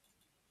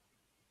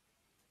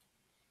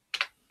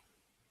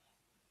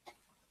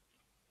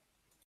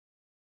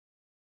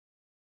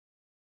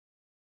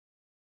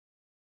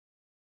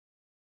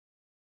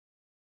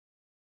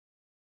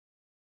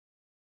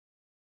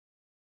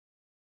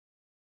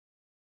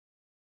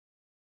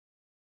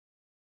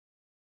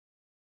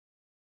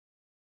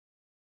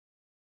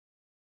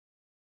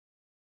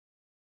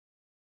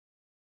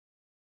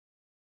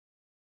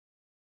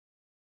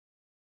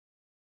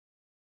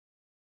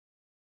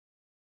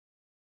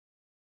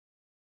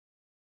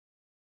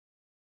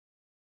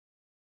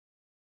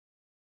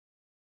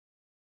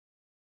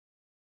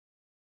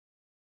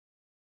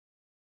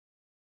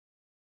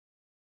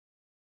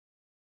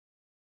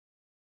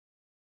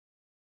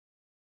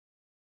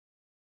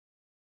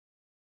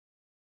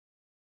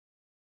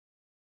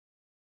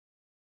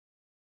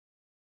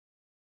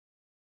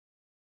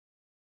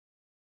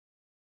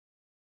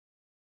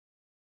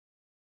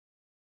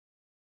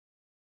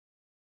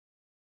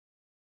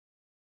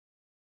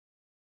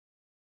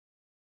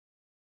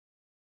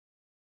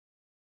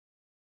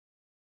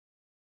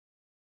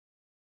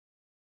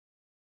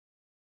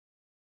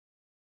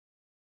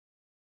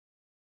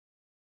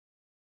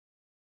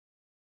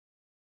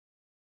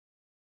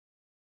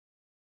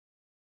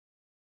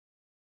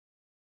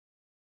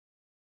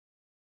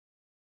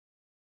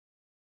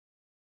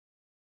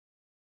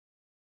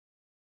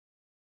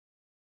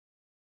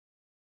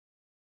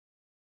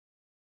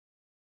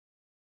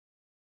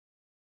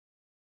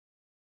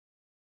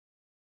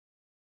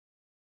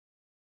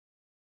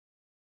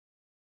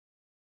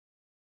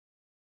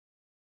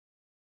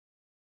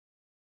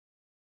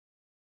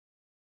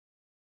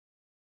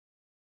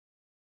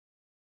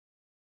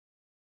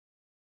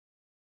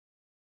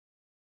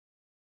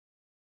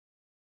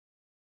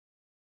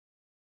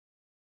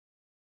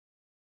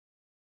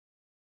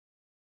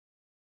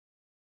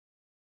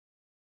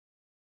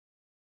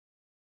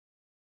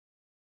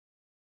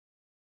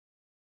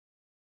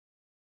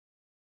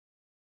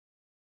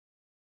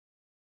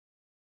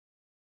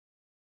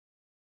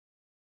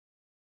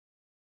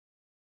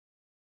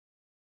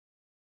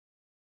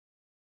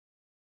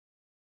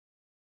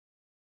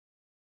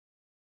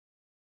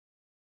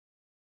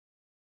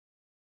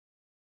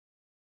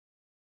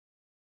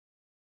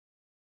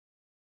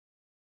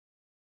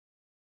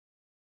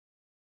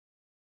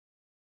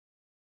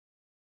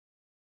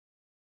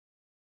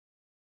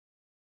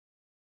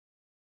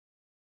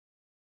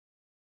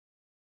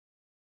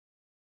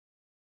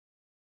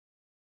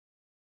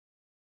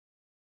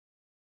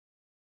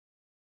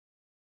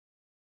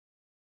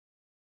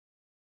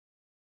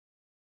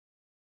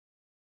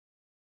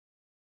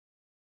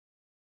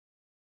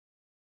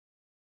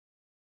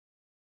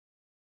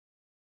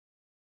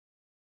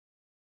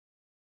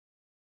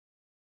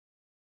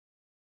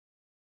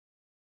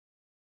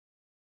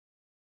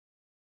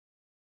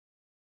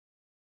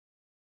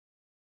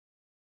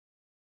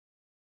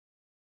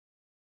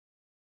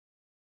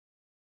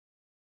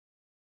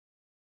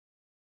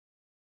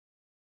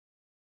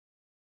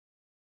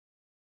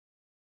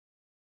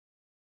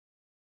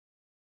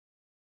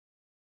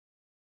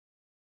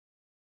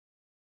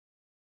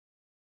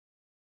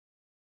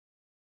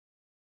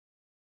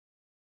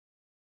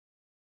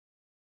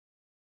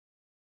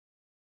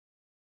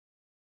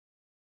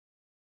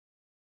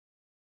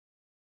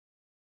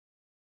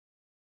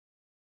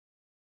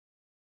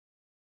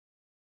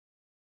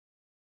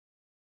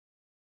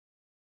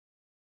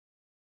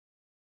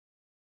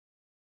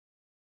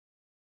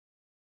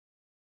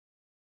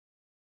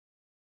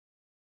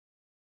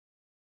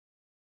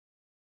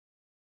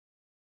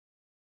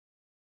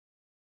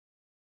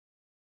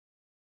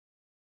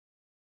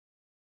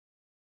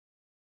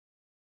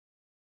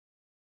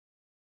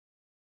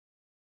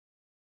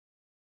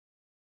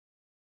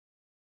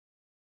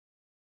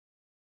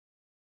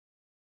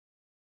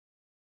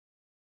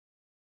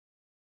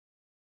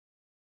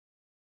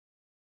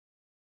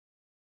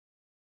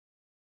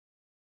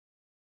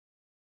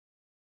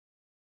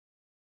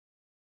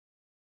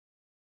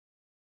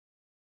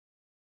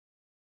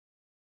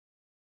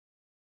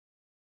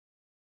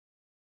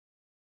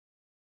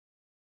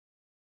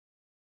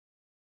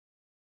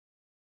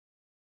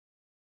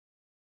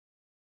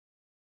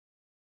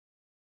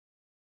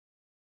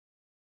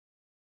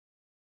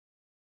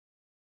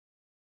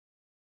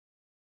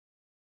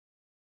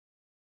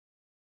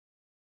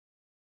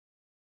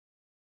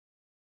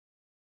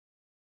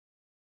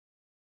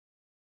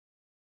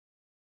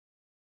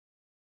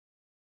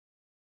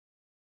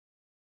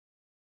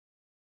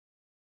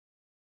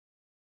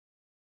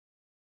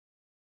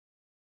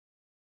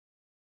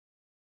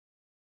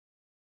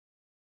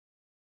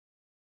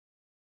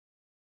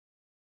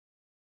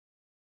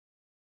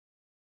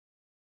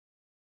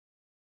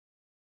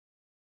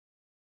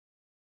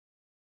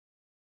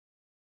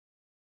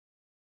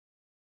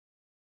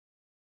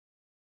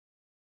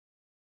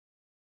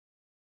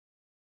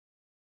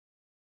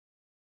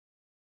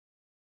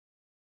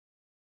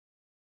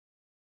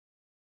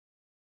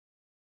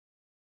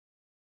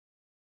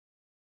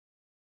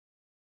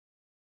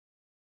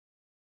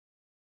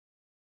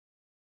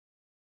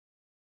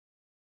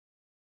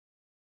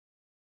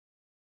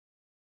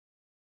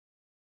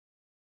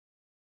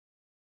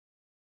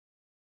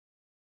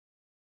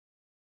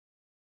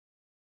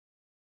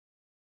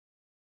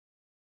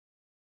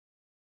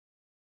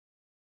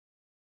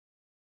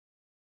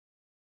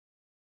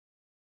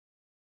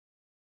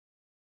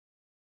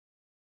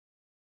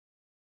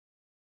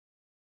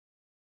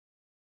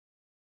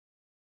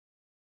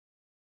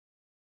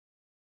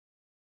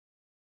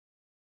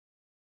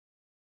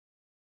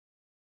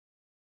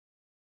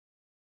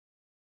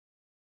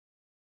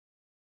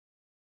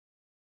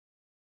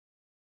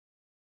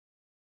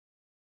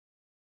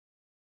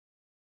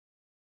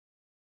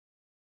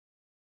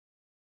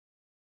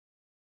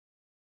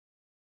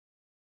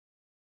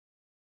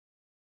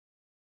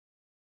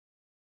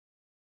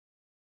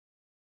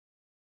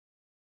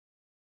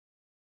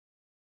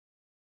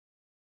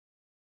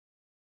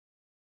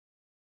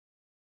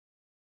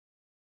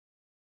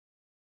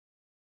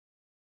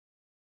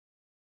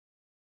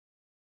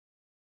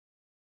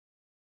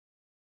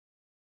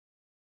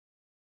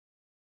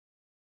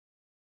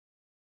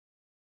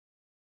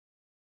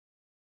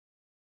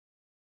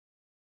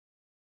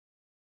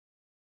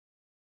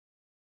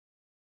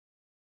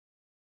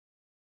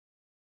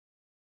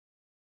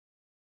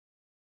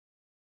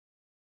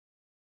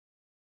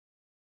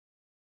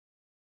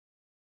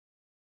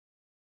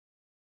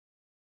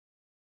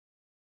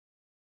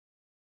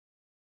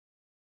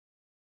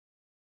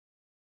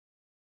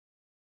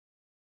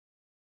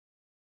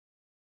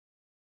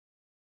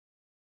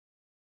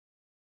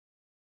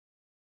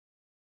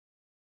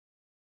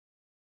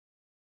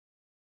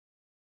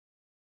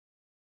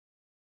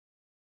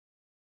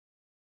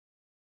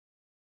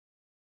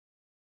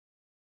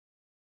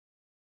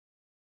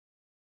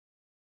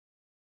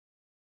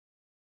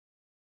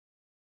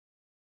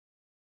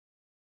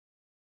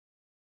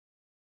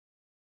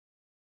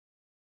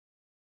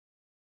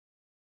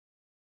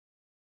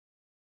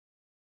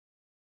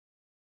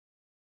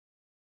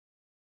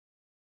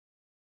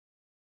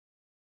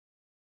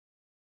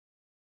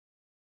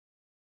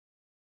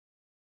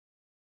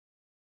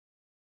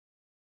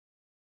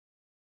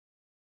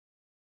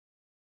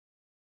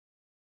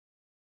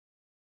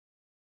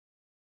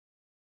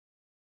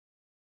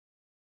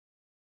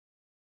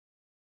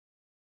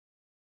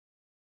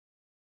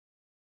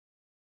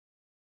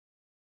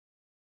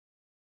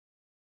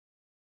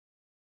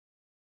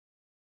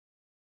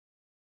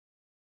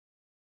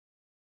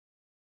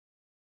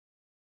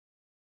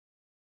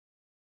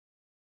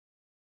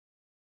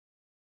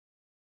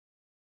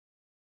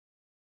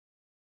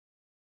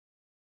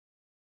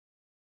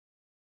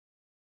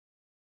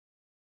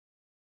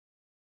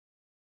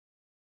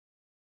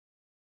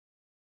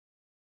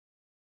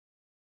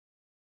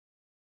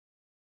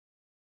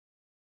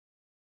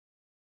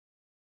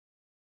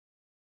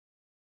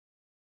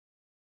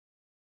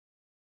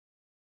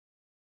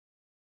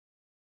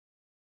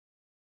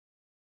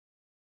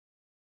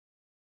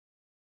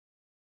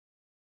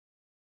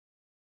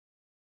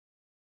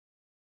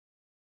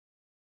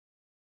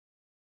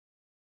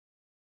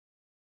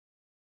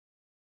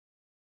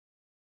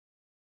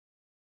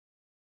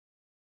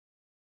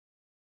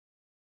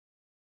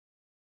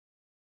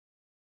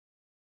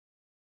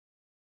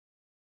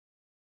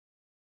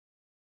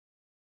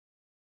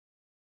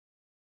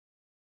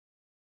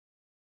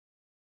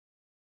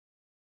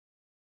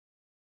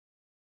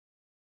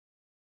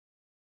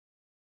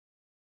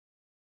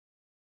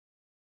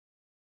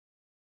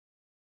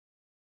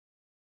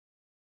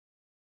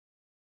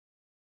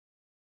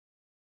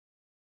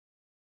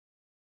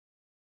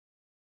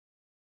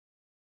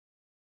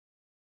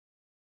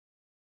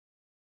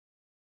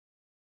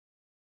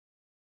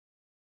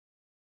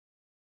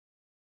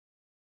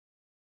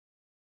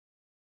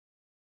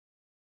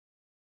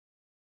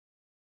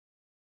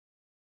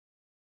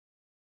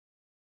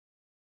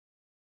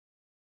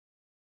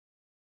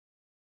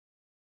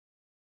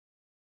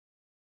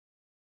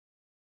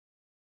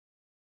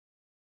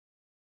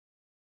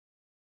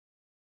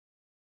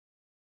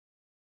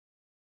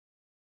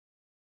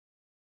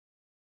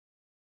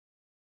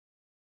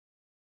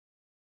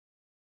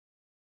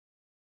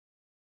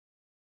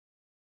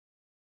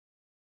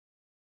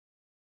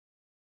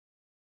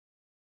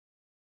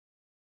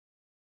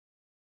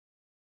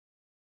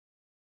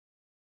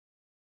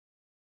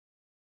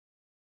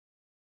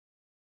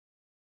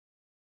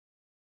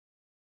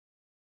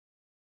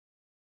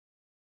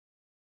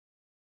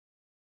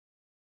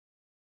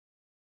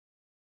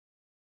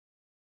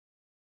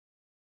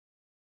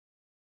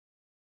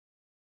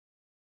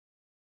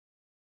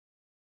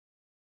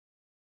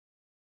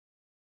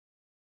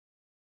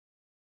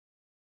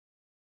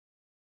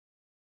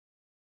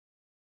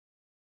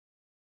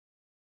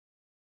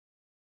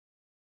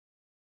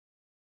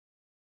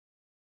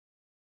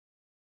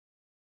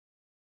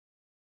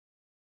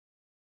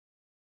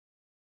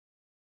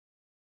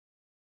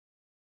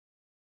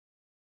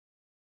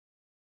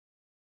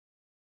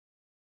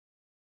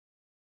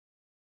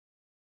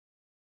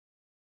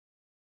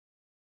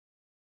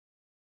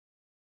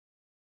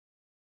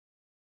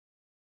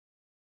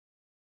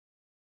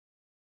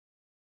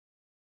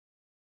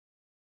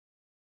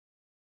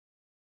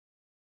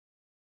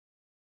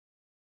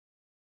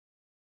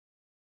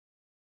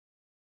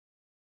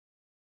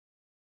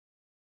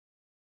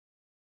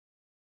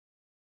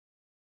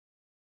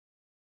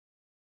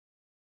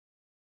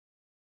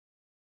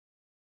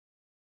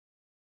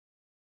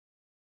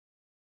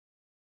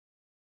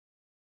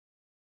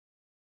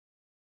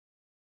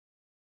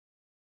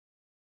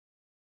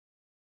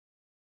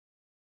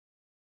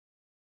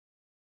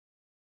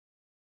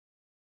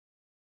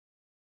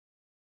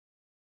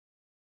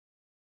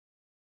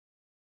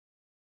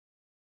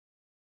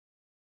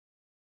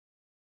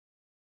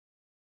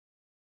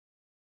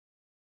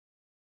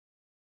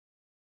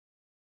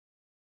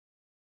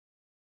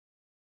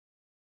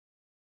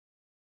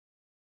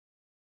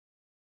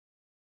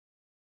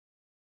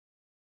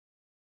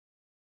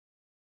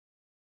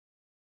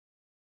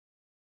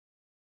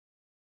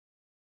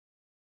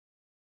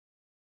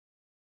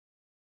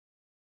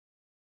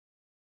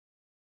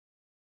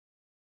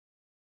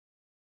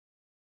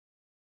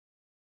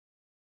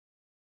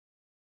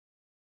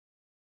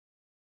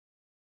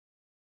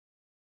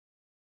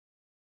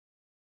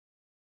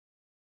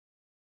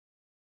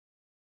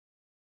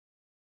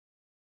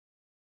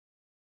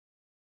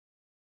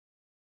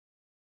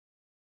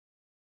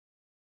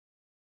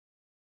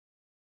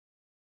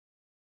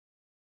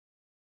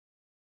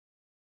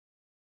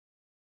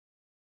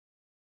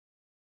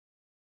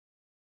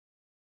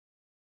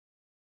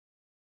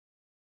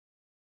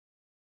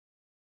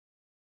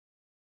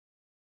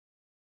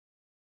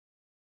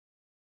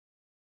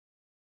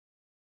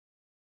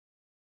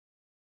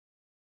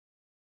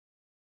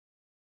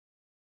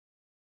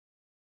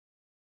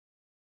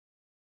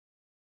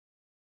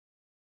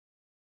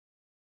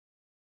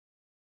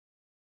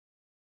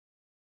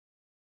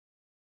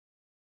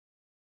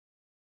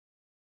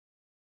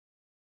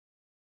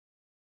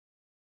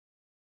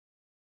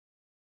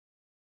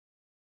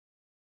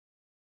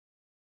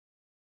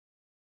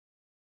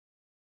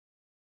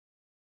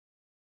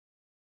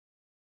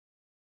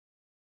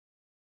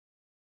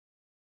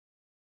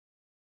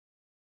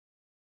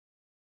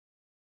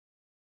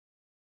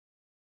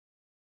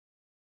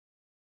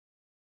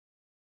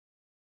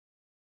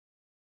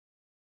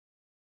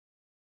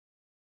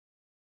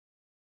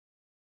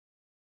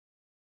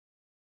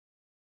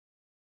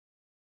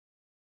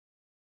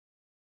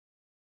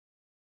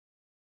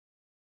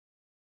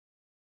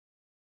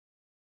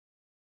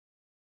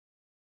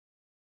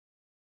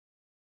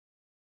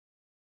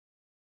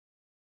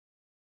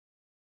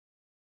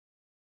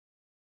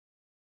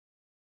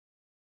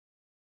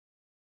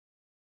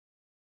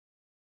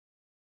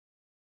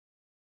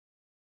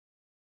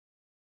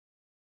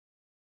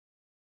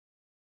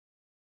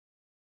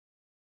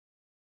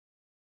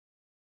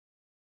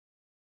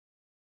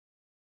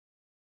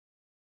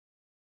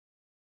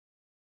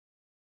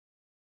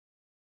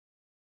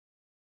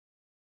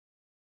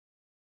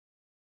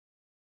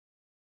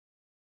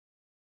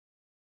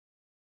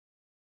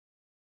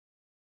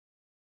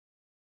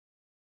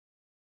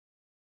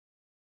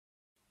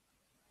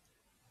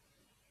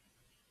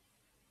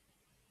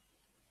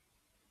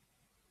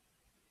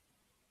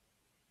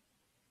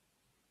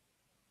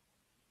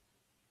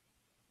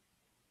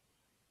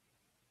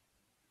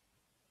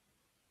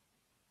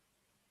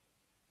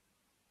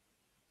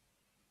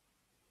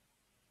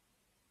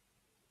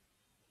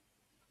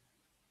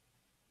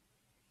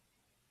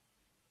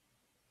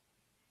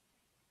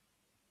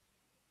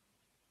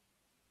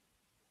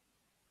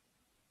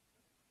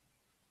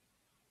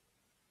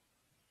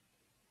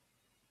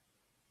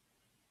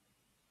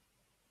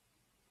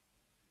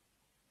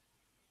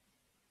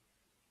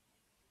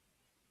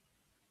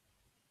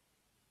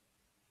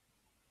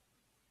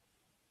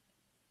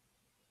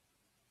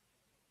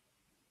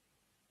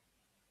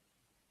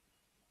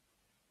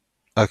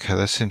 Okay,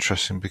 that's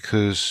interesting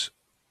because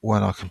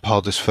when I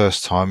compiled this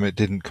first time it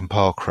didn't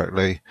compile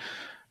correctly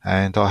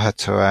and I had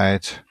to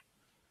add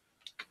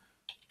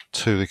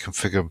to the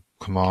configure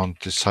command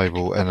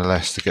disable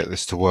NLS to get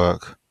this to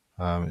work.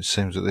 It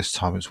seems that this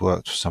time it's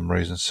worked for some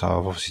reason, so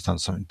I've obviously done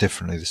something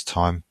differently this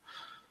time.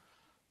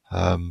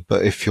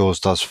 But if yours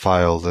does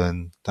fail,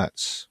 then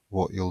that's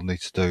what you'll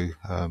need to do.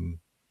 And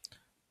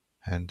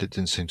it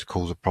didn't seem to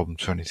cause a problem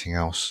to anything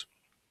else.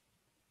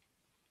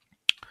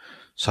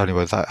 So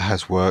anyway, that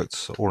has worked.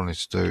 So all I need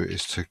to do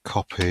is to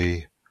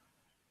copy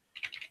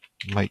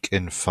make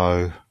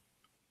info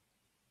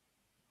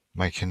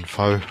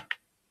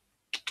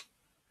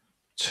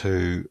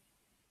to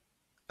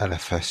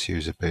LFS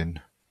user bin,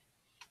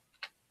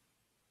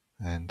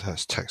 and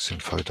that's text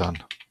info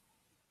done.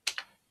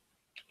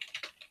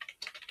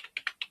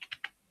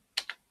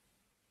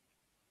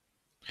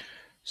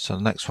 So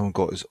the next one we've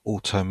got is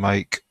auto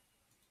make,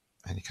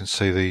 and you can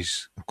see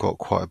these have got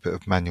quite a bit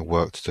of manual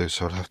work to do,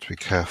 so I'll have to be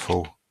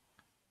careful.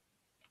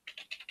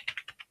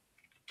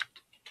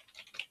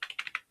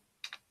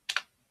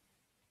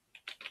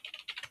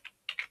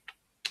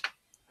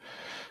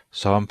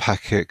 So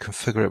unpack it,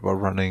 configure it by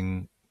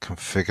running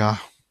configure.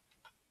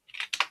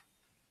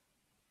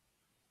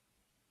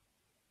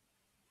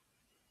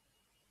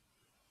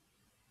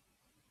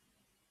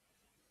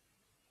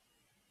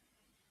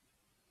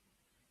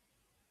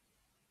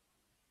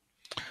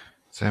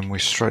 Then we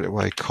straight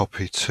away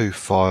copy two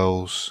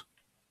files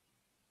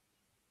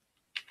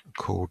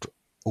called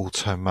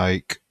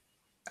automake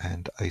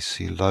and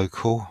AC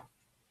local.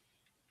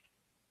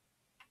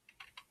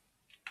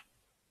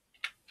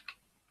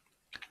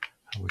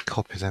 And we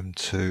copy them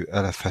to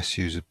LFS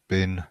user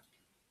bin.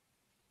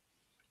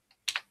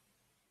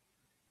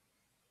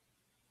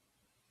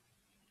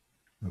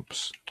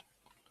 Oops,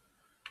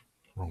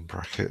 wrong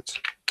bracket.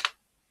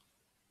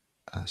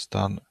 That's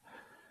done.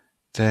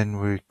 Then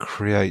we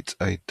create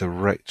a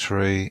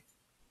directory.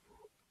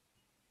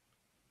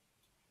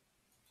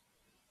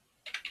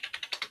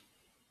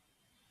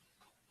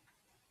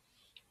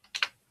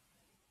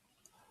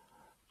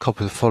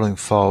 Copy the following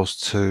files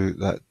to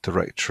that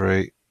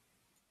directory.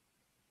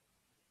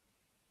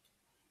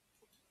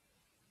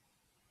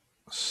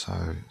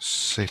 So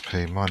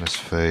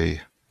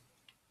cp-v,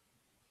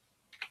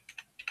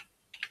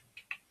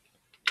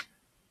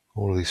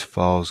 all of these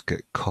files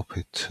get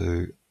copied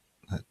to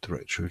that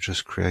directory we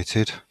just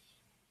created.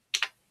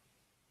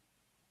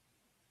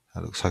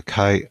 That looks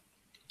okay.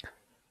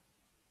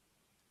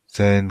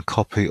 Then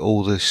copy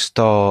all the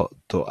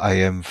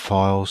star.am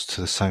files to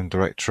the same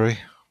directory.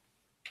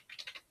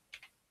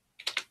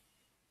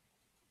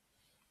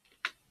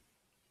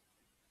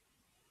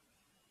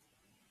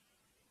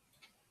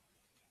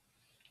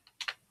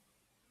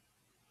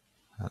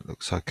 That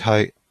looks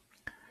okay.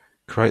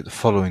 Create the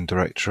following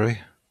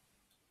directory.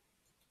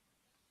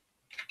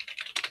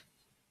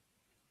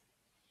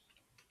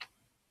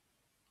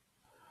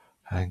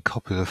 And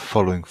copy the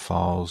following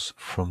files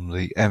from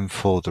the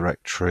M4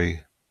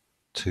 directory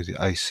to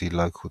the AC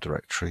local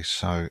directory.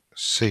 So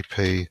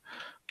cp-v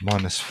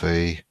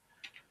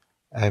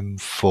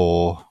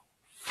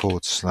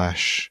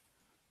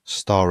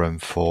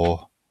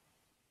m4/*m4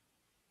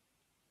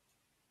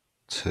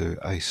 to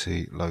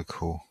AC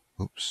local.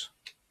 Oops.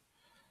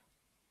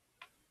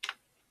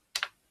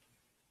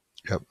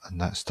 Yep, and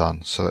that's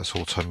done. So that's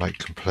auto make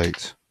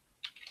complete.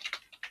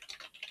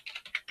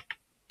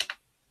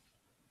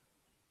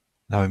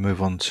 Now we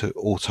move on to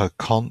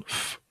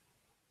autoconf.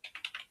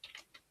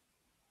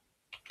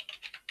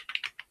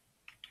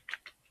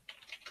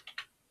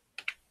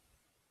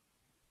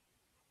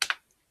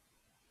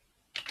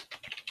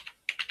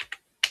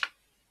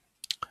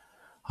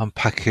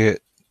 Unpack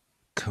it,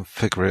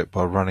 configure it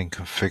by running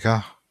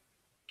configure.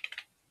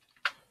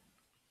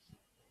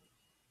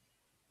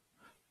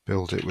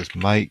 Build it with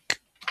make.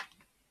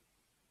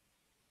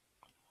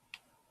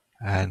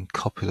 And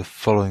copy the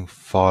following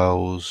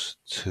files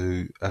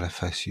to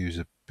LFS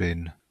user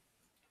bin.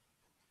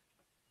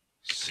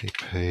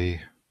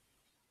 cp-v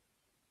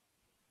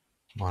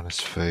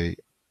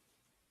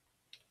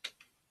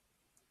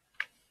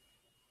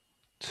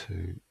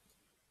to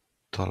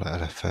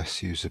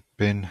 $LFS user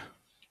bin.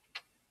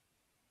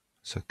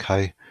 It's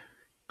okay.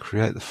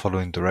 Create the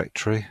following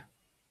directory.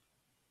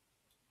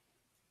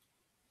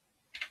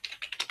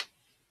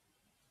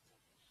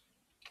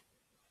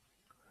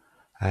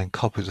 And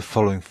copy the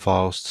following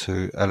files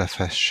to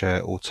LFS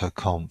share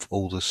autoconf,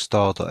 all the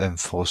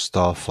star.m4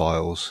 star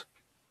files.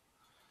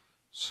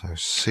 So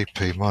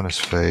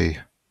cp-v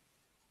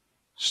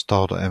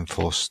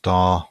star.m4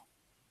 star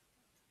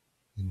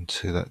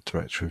into that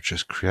directory we've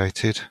just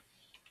created.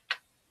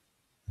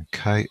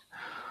 Okay.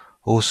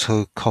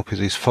 Also copy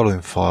these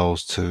following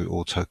files to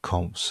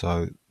autoconf,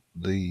 so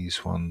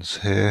these ones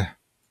here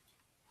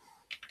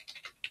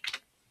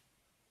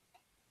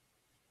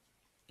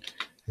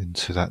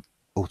into that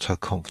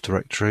autoconf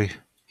directory,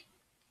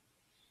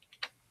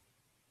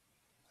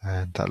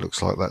 and that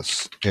looks like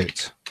that's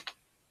it.